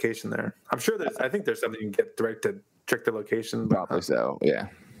back my location there. I'm sure I think there's something you can get to trick the location. Probably so. Yeah.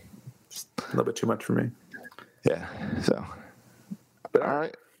 Just a little bit too much for me. Yeah. So. But all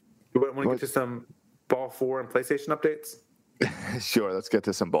right. You want to get to some Ball 4 and PlayStation updates? Sure. Let's get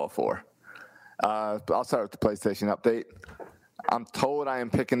to some Ball 4. I'll start with the PlayStation update. I'm told I am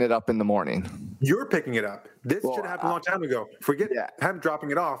picking it up in the morning. You're picking it up. This should have happened a long time ago. Forget him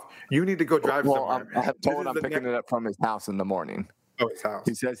dropping it off. You need to go drive somewhere. I have told him I'm picking it up from his house in the morning. Oh, his house.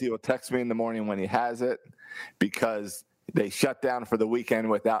 He says he will text me in the morning when he has it because they shut down for the weekend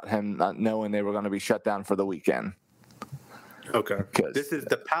without him not knowing they were going to be shut down for the weekend. Okay. This is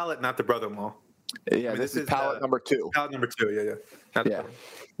the pallet, not the brother-in-law. Yeah, this is pallet number 2. Pallet number 2, yeah.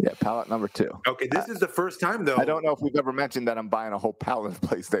 Yeah, pallet number 2. Okay, this is the first time, though. I don't know if we've ever mentioned that I'm buying a whole pallet of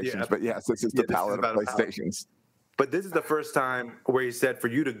PlayStations, but yes, this is the pallet of PlayStations. But this is the first time where he said for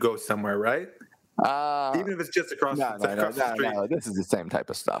you to go somewhere, right? Even if it's just across the street. No, this is the same type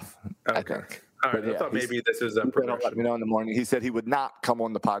of stuff, I think. All right, I thought maybe this is a progression. Let me know in the morning. He said he would not come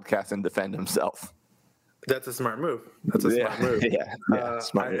on the podcast and defend himself. That's a smart move. Smart move.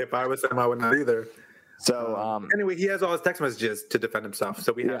 Smart. If I was him, I would not either. So anyway, he has all his text messages to defend himself,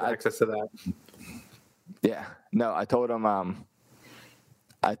 so we have access to that. Yeah. No, I told him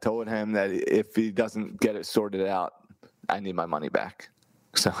that if he doesn't get it sorted out, I need my money back.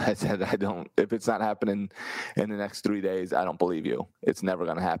 So I said, if it's not happening in the next 3 days, I don't believe you. It's never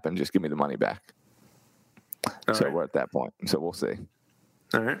going to happen. Just give me the money back. We're at that point. So we'll see.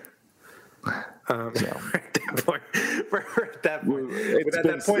 All right. We're at that point.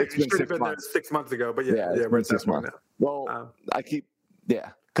 It should have been there 6 months ago, but we're at that point now. Well,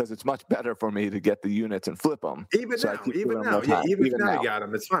 because it's much better for me to get the units and flip them. Even now, you got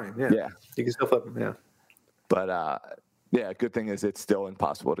them. It's fine. Yeah, you can still flip them. Yeah, but good thing is it's still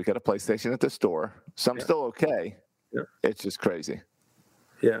impossible to get a PlayStation at the store. Some still okay. Yeah, it's just crazy.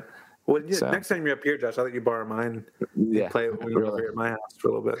 Yeah. Well, next time you're up here, Josh, I'll let you borrow mine. Play it when you're over here at my house for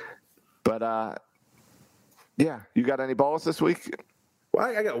a little bit. But you got any balls this week? Well,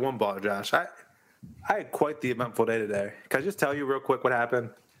 I got one ball, Josh. I had quite the eventful day today. Can I just tell you real quick what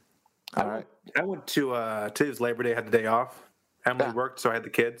happened? All right. I went to today's Labor Day. I had the day off. Emily worked, so I had the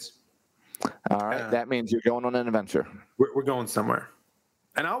kids. All right. That means you're going on an adventure. We're going somewhere.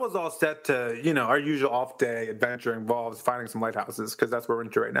 And I was all set to, our usual off day adventure involves finding some lighthouses because that's where we're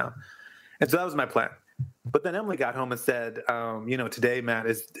into right now. And so that was my plan. But then Emily got home and said, today, Matt,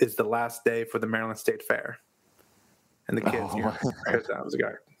 is the last day for the Maryland State Fair. And the kids, I was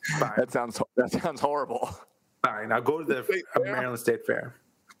like, fine. That sounds horrible. Fine, I'll go to the Maryland State Fair.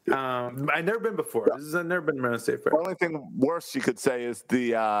 I've never been before. I've never been to Maryland State Fair. The only thing worse you could say is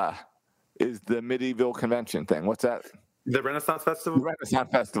the medieval convention thing. What's that? The Renaissance Festival? The Renaissance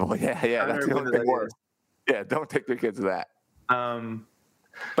Festival, yeah. That's the only thing worse. Yeah, don't take your kids to that.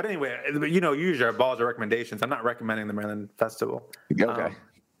 But anyway, usually our balls are recommendations. I'm not recommending the Maryland Festival. Okay.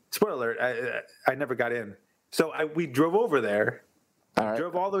 Spoiler alert, I never got in. So we drove over there. All right.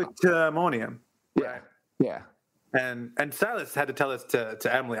 Drove all the way to Ammonium. Yeah. Right? Yeah. And Silas had to tell us to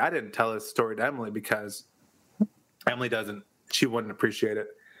Emily. I didn't tell this story to Emily because Emily she wouldn't appreciate it.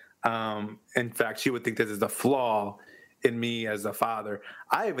 In fact, she would think this is a flaw in me as a father.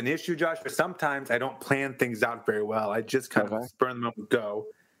 I have an issue, Josh, but sometimes I don't plan things out very well. I just kind of burn them up and go.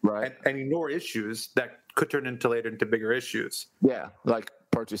 Right. And ignore issues that could turn later into bigger issues. Yeah, like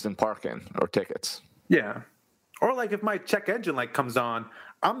purchasing parking or tickets. Yeah. Or like if my check engine light comes on,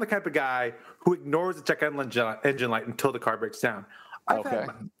 I'm the type of guy who ignores the check engine light until the car breaks down.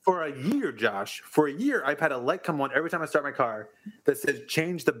 For a year, Josh, I've had a light come on every time I start my car that says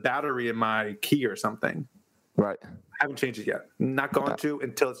change the battery in my key or something. Right. I haven't changed it yet. Not going to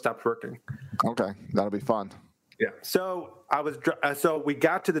until it stops working. Okay, that'll be fun. Yeah. So we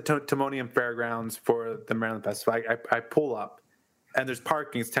got to the Timonium Fairgrounds for the Maryland Festival. I pull up, and there's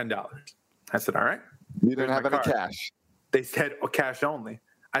parking. It's $10. I said, all right. You didn't have any cash. They said cash only.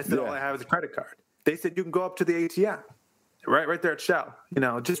 I said, all I have is a credit card. They said you can go up to the ATM, right there at Shell.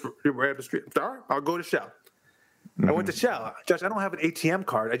 Just right up the street. All right, I'll go to Shell. Mm-hmm. I went to Shell. Josh, I don't have an ATM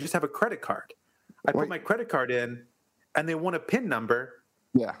card. I just have a credit card. I put my credit card in, and they want a PIN number.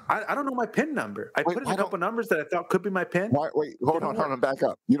 Yeah. I don't know my PIN number. I put in a couple numbers that I thought could be my PIN. Hold on, back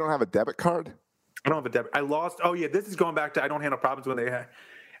up. You don't have a debit card? I don't have a debit. I lost. Oh, yeah, this is going back to I don't handle problems when they had.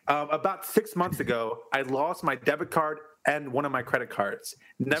 About 6 months ago, I lost my debit card and one of my credit cards.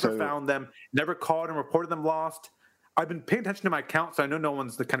 Never found them. Never called and reported them lost. I've been paying attention to my account, so I know no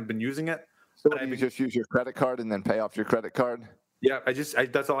one's kind of been using it. So you just use your credit card and then pay off your credit card? Yeah,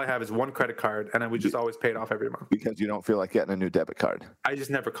 that's all I have is one credit card, and we just always pay it off every month. Because you don't feel like getting a new debit card? I just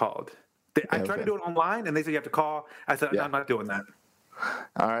never called. I tried to do it online, and they said you have to call. I said, no, I'm not doing that.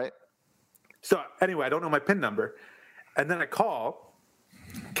 All right. So anyway, I don't know my PIN number. And then I call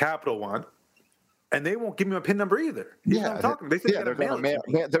Capital One, and they won't give me my PIN number either. I'm talking. They said they're going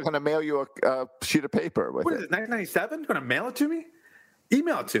to mail you a sheet of paper with it. What is it, $9.97? Going to mail it to me?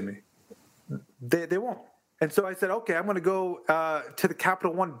 Email it to me. They won't. And so I said, okay, I'm going to go to the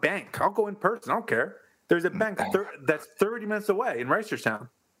Capital One Bank. I'll go in person. I don't care. There's a bank that's 30 minutes away in Reisterstown.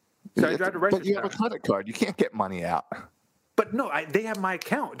 So I drive to Reisterstown. But you have a credit card. You can't get money out. But no, they have my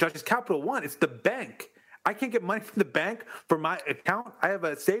account. Josh, it's Capital One. It's the bank. I can't get money from the bank for my account. I have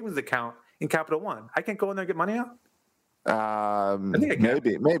a savings account in Capital One. I can't go in there and get money out?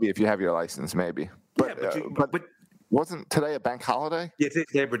 Maybe if you have your license, maybe. But, but wasn't today a bank holiday? Yeah,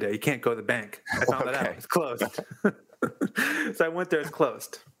 today's Labor Day. You can't go to the bank. I found that out. It's closed. So I went there. It's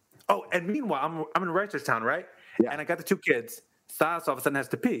closed. Oh, and meanwhile, I'm in Reisterstown, right? Yeah. And I got the two kids. Silas all of a sudden has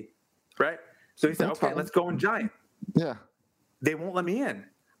to pee, right? So he said, okay, let's go in Giant. Yeah. They won't let me in.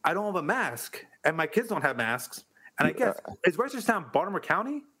 I don't have a mask, and my kids don't have masks. And I guess, is Reisterstown Baltimore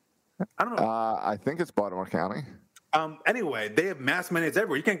County? I don't know. I think it's Baltimore County. Anyway, they have mask mandates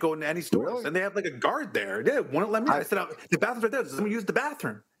everywhere. You can't go into any stores, Really? and they have like a guard there. They won't let me in. I said, the bathroom's right there. Let me use the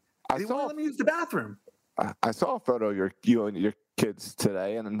bathroom. They won't let me use the bathroom. I saw a photo of you and your kids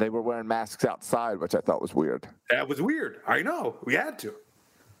today, and they were wearing masks outside, which I thought was weird. That was weird. I know. We had to.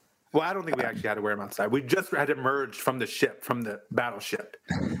 Well, I don't think we actually had to wear them outside. We just had to emerge from the ship, from the battleship,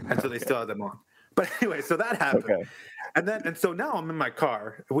 and so they still had them on. But anyway, so that happened, and so now I'm in my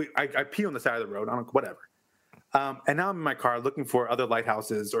car. I pee on the side of the road. I don't whatever. And now I'm in my car looking for other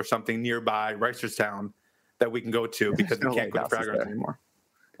lighthouses or something nearby Reisterstown that we can go to because we can't go to Fragrance anymore.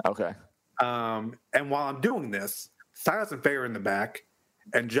 Okay. And while I'm doing this, Silas and Faye are in the back,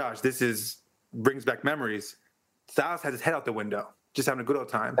 and Josh, brings back memories. Silas has his head out the window, just having a good old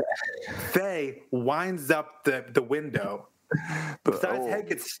time. Faye winds up the window. Silas' head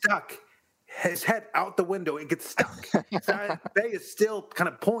gets stuck. His head out the window, it gets stuck. Faye is still kind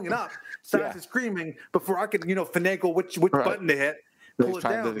of pulling it up. Silas is screaming before I can, finagle which button to hit, pull it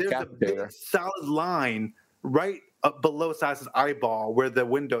down. There's a big solid line right up below Silas's eyeball where the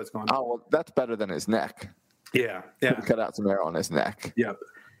window is going. Oh, well, that's better than his neck. Yeah. Cut out some hair on his neck. Yep.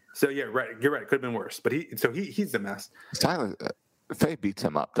 So yeah, right. You're right. Could have been worse, but he's a mess. Silas, Faye beats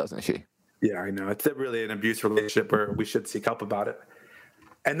him up, doesn't she? Yeah, I know. It's really an abuse relationship where we should seek help about it.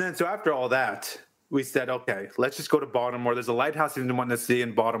 And then, so after all that, we said, okay, let's just go to Baltimore. There's a lighthouse we've been wanting to see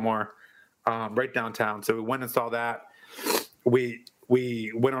in Baltimore, right downtown. So we went and saw that. We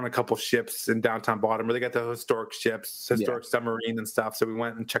went on a couple ships in downtown Baltimore. They got the historic ships, submarine and stuff. So we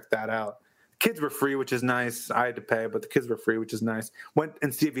went and checked that out. Kids were free, which is nice. I had to pay, but the kids were free, which is nice. Went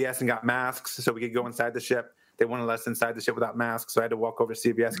in CVS and got masks so we could go inside the ship. They wanted us inside the ship without masks, so I had to walk over to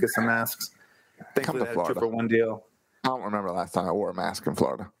CVS to get some masks. Thankfully, they had a 2-for-1 deal. I don't remember the last time I wore a mask in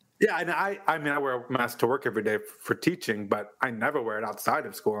Florida. Yeah, and I wear a mask to work every day for teaching, but I never wear it outside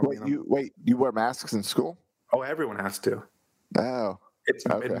of school. You wear masks in school? Oh, everyone has to. Oh. It's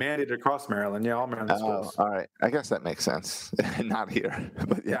mandated across Maryland. Yeah, all Maryland schools. All right. I guess that makes sense. Not here.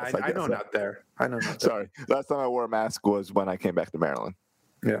 But yes, I know not there. I know not there. Sorry. Last time I wore a mask was when I came back to Maryland.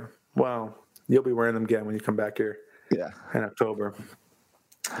 Yeah. Well, you'll be wearing them again when you come back here. Yeah. In October.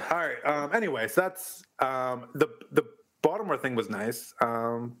 All right. Anyway, so that's the Baltimore thing was nice,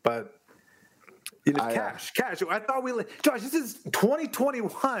 but cash. I thought Josh, this is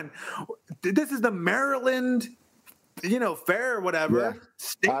 2021. This is the Maryland, fair or whatever,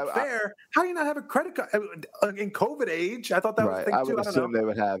 state fair. How do you not have a credit card in COVID age? I thought that was the thing I too. would assume they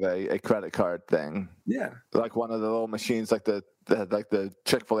would have a credit card thing. Yeah, like one of the little machines, like the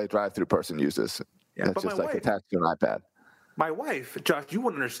Chick-fil-A drive-through person uses. Yeah, that's just attached to an iPad. My wife, Josh, you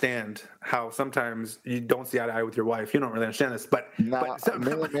wouldn't understand how sometimes you don't see eye to eye with your wife. You don't really understand this, but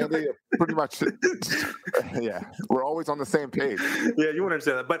Mandy, pretty much, yeah, we're always on the same page. Yeah, you wouldn't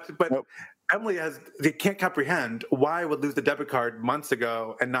understand that, but nope. Emily they can't comprehend why I would lose the debit card months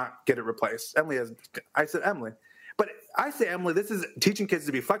ago and not get it replaced. I said, Emily, but I say, Emily, this is teaching kids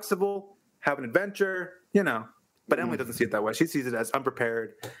to be flexible, have an adventure, but Emily doesn't see it that way. She sees it as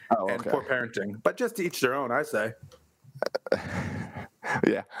unprepared and poor parenting, but just to each their own, I say.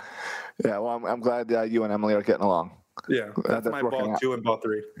 Yeah. Well, I'm glad you and Emily are getting along. Yeah, that's my ball 2 and ball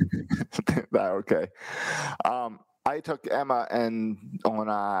 3. Okay. I took Emma, and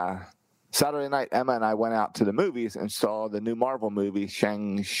on Saturday night, Emma and I went out to the movies and saw the new Marvel movie,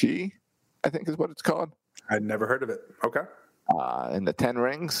 Shang-Chi, I think is what it's called. I'd never heard of it. Okay. In the 10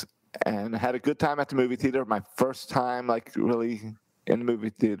 Rings, and had a good time at the movie theater. My first time, really in the movie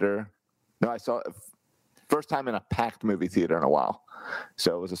theater. No, I saw it. First time in a packed movie theater in a while.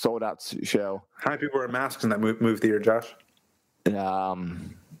 So it was a sold-out show. How many people were in masks in that movie theater, Josh?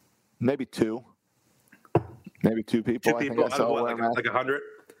 Maybe 2. Maybe 2 people. 2 people out of like 100?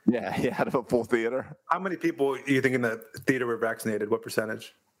 Yeah, out of a full theater. How many people do you think in the theater were vaccinated? What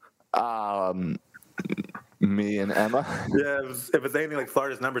percentage? Me and Emma. Yeah, if it's anything like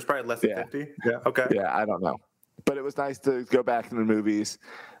Florida's numbers, probably less than 50. Yeah, okay. Yeah, I don't know. But it was nice to go back to the movies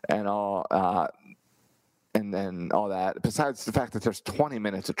and all, and then all that. Besides the fact that there's 20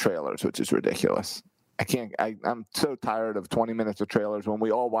 minutes of trailers, which is ridiculous. I'm so tired of 20 minutes of trailers when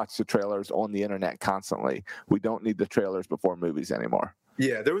we all watch the trailers on the internet constantly. We don't need the trailers before movies anymore.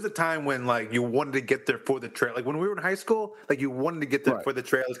 Yeah, there was a time when like you wanted to get there for the trailer. Like when we were in high school, like you wanted to get there for the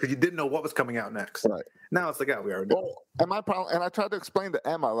trailers because you didn't know what was coming out next. Right. Now it's like, oh, we already know. Well, and my problem, and I tried to explain to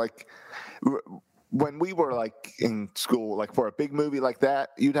Emma, like when we were like in school, like for a big movie like that,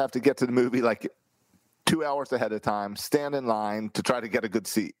 you'd have to get to the movie like 2 hours ahead of time, stand in line to try to get a good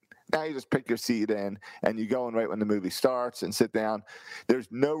seat. Now you just pick your seat in and you go in right when the movie starts and sit down. There's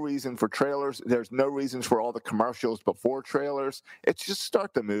no reason for trailers. There's no reasons for all the commercials before trailers. It's just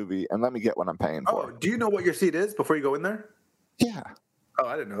start the movie and let me get what I'm paying for. Oh, do you know what your seat is before you go in there? Yeah. Oh,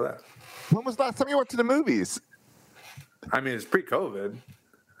 I didn't know that. When was the last time you went to the movies? I mean, it's pre-COVID.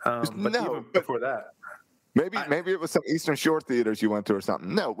 But even before that. Maybe it was some Eastern Shore theaters you went to or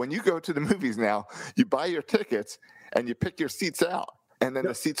something. No, when you go to the movies now, you buy your tickets and you pick your seats out. And then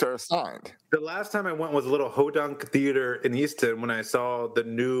the seats are assigned. The last time I went was a little Hodunk Theater in Easton when I saw the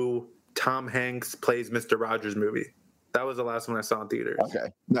new Tom Hanks plays Mr. Rogers movie. That was the last one I saw in theaters.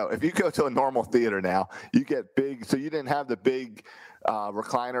 Okay. No, if you go to a normal theater now, you get big. So you didn't have the big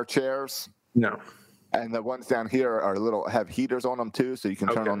recliner chairs? No. And the ones down here are have heaters on them too, so you can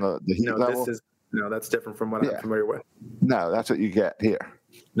turn on the heat level? That's different from what I'm familiar with. No, that's what you get here.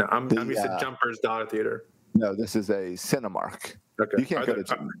 No, I'm used to Jumpers Dollar Theater. No, this is a Cinemark. Okay. You can't go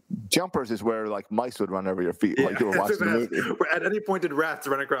to Jumpers is where like mice would run over your feet while you were watching the movie. At any point did rats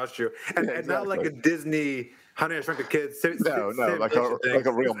run across you, and not like a Disney Honey I Shrunk the Kids. No, like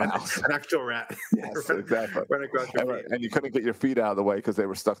a real mouse, an actual rat. Yes, exactly. Run across your feet. And you couldn't get your feet out of the way because they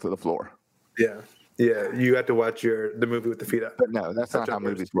were stuck to the floor. Yeah, you had to watch the movie with the feet up. But no, that's not how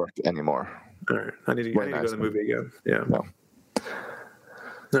movies work anymore. All right, I need to go to the movie again. Yeah. No.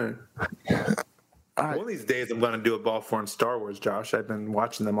 All right. One of these days, I'm going to do a ball for in Star Wars, Josh. I've been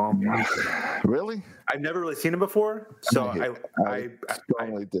watching them all. Really? I've never really seen them before, so I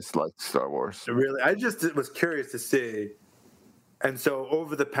strongly dislike Star Wars. Really, I just was curious to see, and so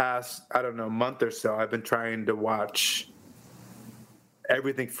over the past month or so, I've been trying to watch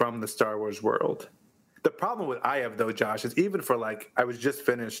everything from the Star Wars world. The problem with I have though, Josh, is even for I was just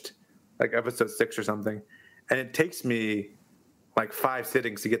finished episode 6 or something, and it takes me 5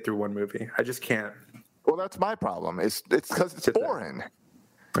 sittings to get through one movie. I just can't. Well, that's my problem. It's because it's boring.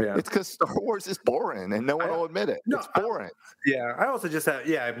 Yeah. It's because Star Wars is boring, and no one will admit it. It's boring. I also just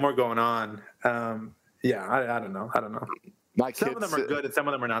have more going on. I don't know. Some of them are good, and some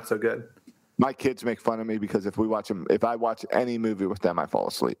of them are not so good. My kids make fun of me because if I watch any movie with them, I fall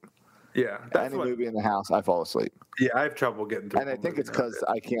asleep. Yeah, movie in the house, I fall asleep. Yeah, I have trouble getting through. And I think it's because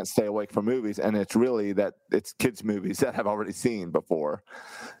I can't stay awake for movies, and it's really that it's kids' movies that I've already seen before.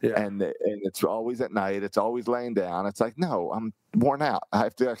 Yeah, and it's always at night. It's always laying down. It's like, no, I'm worn out. I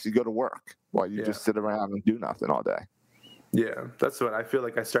have to actually go to work while you just sit around and do nothing all day. Yeah, that's what I feel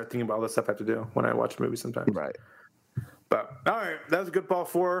like. I start thinking about all the stuff I have to do when I watch movies sometimes. Right. But all right, that was a good ball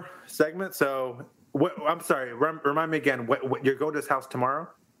 4 segment. So, I'm sorry. Remind me again. What you're going to his house tomorrow?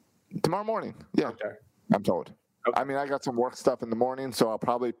 Tomorrow morning, yeah. Okay. I'm told. Okay. I mean, I got some work stuff in the morning, so I'll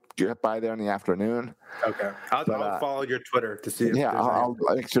probably get by there in the afternoon. Okay. I'll follow your Twitter to see. I'll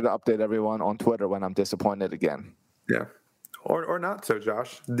make sure to update everyone on Twitter when I'm disappointed again. Yeah. Or not so,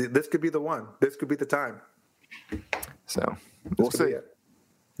 Josh. This could be the one. This could be the time. So, we'll see. All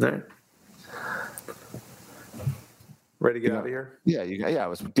right. Ready to get out of here? Yeah. I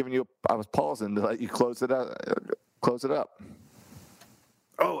was pausing to let you close it up.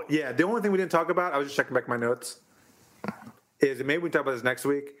 Oh, yeah. The only thing we didn't talk about, I was just checking back my notes, is maybe we can talk about this next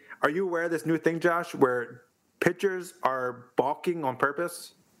week. Are you aware of this new thing, Josh, where pitchers are balking on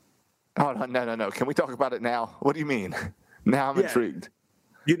purpose? Oh, no. Can we talk about it now? What do you mean? Now I'm intrigued.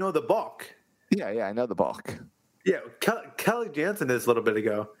 You know the balk. Yeah, I know the balk. Yeah, Kelly Jansen did this a little bit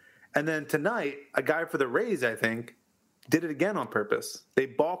ago. And then tonight, a guy for the Rays, I think, did it again on purpose. They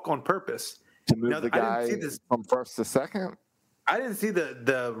balk on purpose. To move the guy from first to second? I didn't see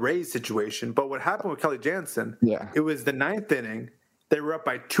the Rays situation, but what happened with Kelly Jansen, it was the 9th inning. They were up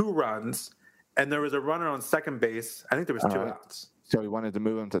by 2 runs, and there was a runner on second base. I think there was 2 outs. So he wanted to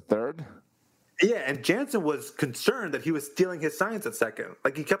move him to third? Yeah, and Jansen was concerned that he was stealing his signs at second.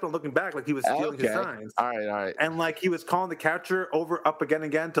 He kept on looking back like he was stealing his signs. All right. And he was calling the catcher up again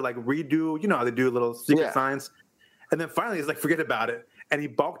to redo, how they do little secret signs. And then finally he's like, forget about it. And he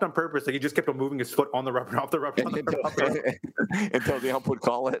balked on purpose. He just kept on moving his foot on the rubber, off the rubber, on the rubber. Until the ump would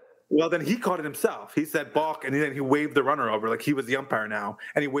call it. Well, then he called it himself. He said balk, and then he waved the runner over like he was the umpire now,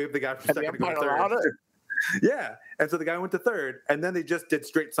 and he waved the guy from second to go to third. Yeah, and so the guy went to third, and then they just did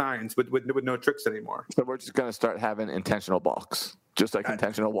straight signs with no tricks anymore. So we're just going to start having intentional balks, just like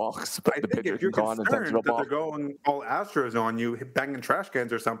intentional walks. But I the think pitcher if you're can call an concerned intentional that balk. they're going all Astros on you, banging trash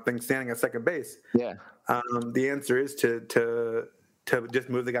cans or something, standing at second base, Yeah. The answer is to just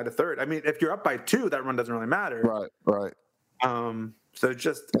move the guy to third. I mean, if you're up by 2, that run doesn't really matter. Right. So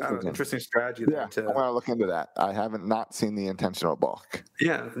just interesting strategy there. Yeah, I want to look into that. I haven't not seen the intentional balk.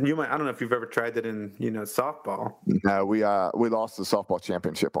 Yeah, you might. I don't know if you've ever tried that in softball. No, we lost the softball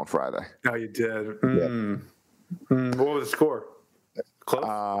championship on Friday. Oh, you did. What was the score? Close?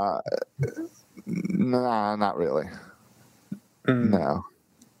 Nah, not really. No.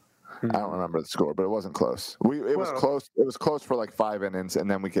 I don't remember the score, but it wasn't close. It was close. It was close for like 5 innings, and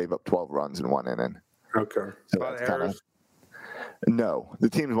then we gave up 12 runs in 1 inning. Okay. So a lot of errors? No, the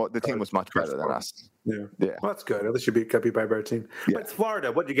team was much better than us. Yeah. Yeah. Well, that's good. At least you got beat by a better team. Yeah. But it's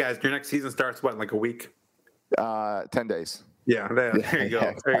Florida. What you guys? Your next season starts what? In like a week? 10 days. Yeah. There you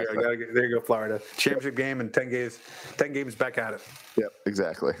go. There you go. Florida championship game and 10 games. 10 games back at it. Yep.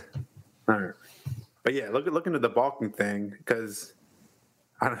 Exactly. All right. But yeah, look into the balking thing because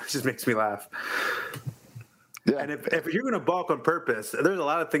I don't know, it just makes me laugh. Yeah. And if you're going to balk on purpose, there's a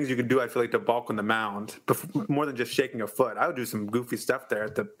lot of things you can do, I feel like, to balk on the mound, more than just shaking a foot. I would do some goofy stuff there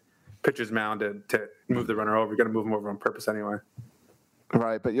at the pitcher's mound to move the runner over. You're going to move him over on purpose anyway.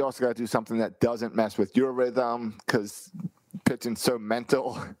 Right, but you also got to do something that doesn't mess with your rhythm because pitching's so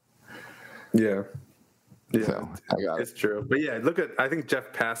mental. Yeah. Yeah, So, I got it's true. But yeah, I think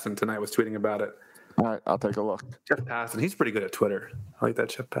Jeff Passan tonight was tweeting about it. All right, I'll take a look. Jeff Passan, he's pretty good at Twitter. I like that,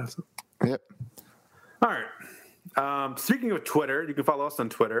 Jeff Passan. Yep. All right. Speaking of Twitter, you can follow us on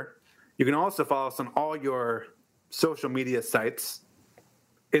Twitter. You can also follow us on all your social media sites,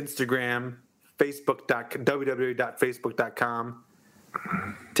 Instagram, www.facebook.com,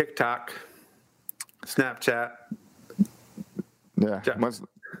 TikTok, Snapchat.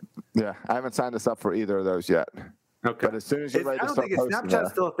 Yeah. I haven't signed us up for either of those yet. Okay. But as soon as you're ready to start posting, is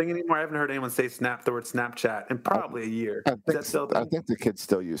Snapchat still a thing anymore? I haven't heard anyone say the word Snapchat in probably a year. I think the kids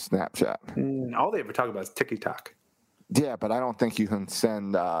still use Snapchat. All they ever talk about is TikTok. Yeah, but I don't think you can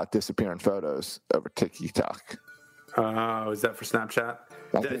send disappearing photos over TikTok. Oh, is that for Snapchat?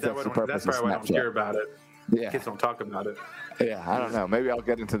 That's probably why I don't hear about it. Yeah. Kids don't talk about it. Yeah, I don't know. Maybe I'll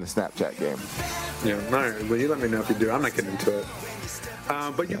get into the Snapchat game. Yeah, all right. Well, you let me know if you do. I'm not getting into it.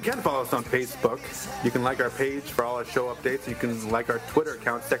 But you can follow us on Facebook. You can like our page for all our show updates. You can like our Twitter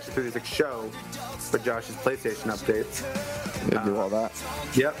account, Section 36 Show, for Josh's PlayStation updates. Yeah, do all that.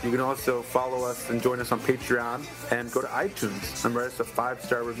 Yep. You can also follow us and join us on Patreon and go to iTunes and write us a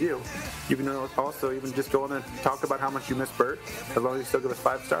 5-star review. You can also even just go on and talk about how much you miss Bert, as long as you still give us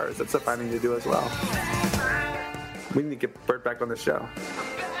 5 stars. That's a fine thing to do as well. We need to get Bert back on the show.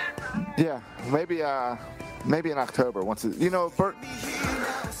 Yeah, maybe in October. Bert.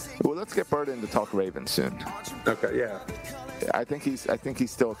 Well, let's get Bert in to talk Ravens soon. Okay, yeah. I think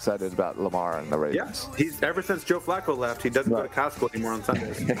he's still excited about Lamar and the Ravens. Yeah, he's ever since Joe Flacco left, he doesn't go to Costco anymore on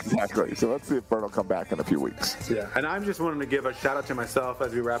Sundays. Exactly. So let's see if Bert will come back in a few weeks. Yeah, and I'm just wanting to give a shout out to myself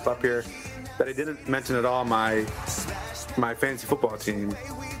as we wrap up here that I didn't mention at all my fantasy football team,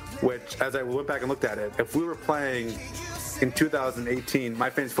 which as I went back and looked at it, if we were playing in 2018, my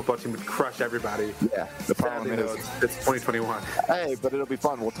fantasy football team would crush everybody. Yeah, the problem is it's 2021. Hey, but it'll be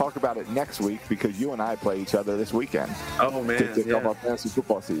fun. We'll talk about it next week because you and I play each other this weekend. Oh man, to kick off our fantasy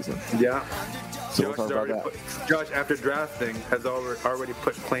football season. Yeah. So we'll talk about that. Josh, after drafting, has already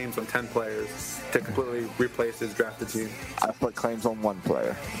put claims on 10 players to completely replace his drafted team. I put claims on 1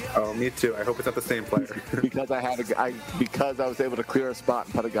 player. Oh, me too. I hope it's not the same player. because I was able to clear a spot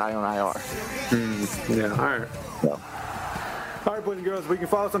and put a guy on IR. Yeah. All right. So. All right, boys and girls, we can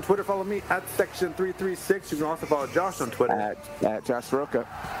follow us on Twitter. Follow me at Section336. You can also follow Josh on Twitter. At Josh Soroka.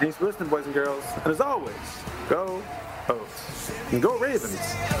 Thanks for listening, boys and girls. And as always, go Oats. And go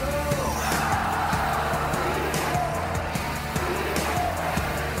Ravens.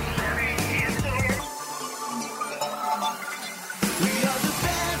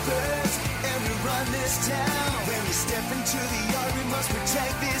 When we step into the yard, we must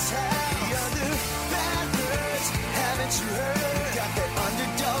protect this house. We are the bad birds, haven't you heard? Got that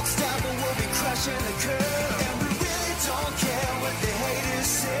underdog style, but we'll be crushing the curve. And we really don't care what the haters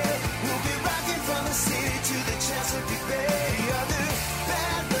say. We'll be rocking from the city to the Chesapeake Bay. We are the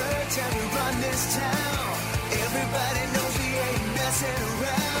bad birds, and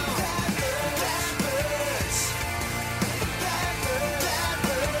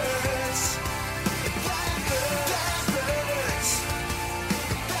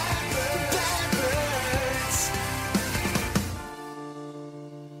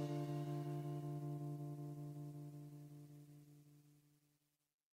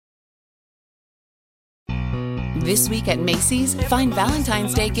This week at Macy's, find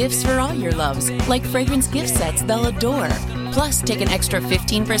Valentine's Day gifts for all your loves, like fragrance gift sets they'll adore. Plus, take an extra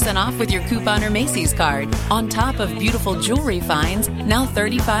 15% off with your coupon or Macy's card, on top of beautiful jewelry finds, now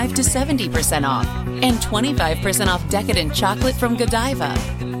 35 to 70% off, and 25% off decadent chocolate from Godiva.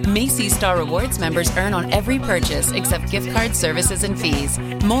 Macy's Star Rewards members earn on every purchase except gift card services and fees.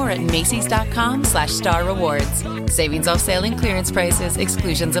 More at Macys.com/Star Rewards. Savings off sale and clearance prices.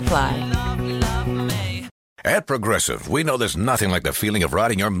 Exclusions apply. At Progressive, we know there's nothing like the feeling of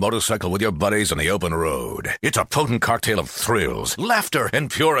riding your motorcycle with your buddies on the open road. It's a potent cocktail of thrills, laughter,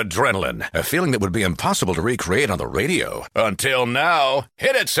 and pure adrenaline. A feeling that would be impossible to recreate on the radio. Until now.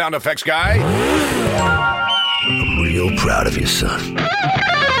 Hit it, sound effects guy! I'm real proud of you, son.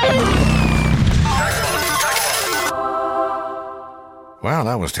 Well,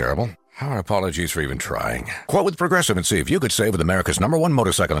 that was terrible. Our apologies for even trying. Quote with Progressive and see if you could save with America's #1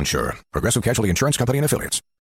 motorcycle insurer. Progressive Casualty Insurance Company and Affiliates.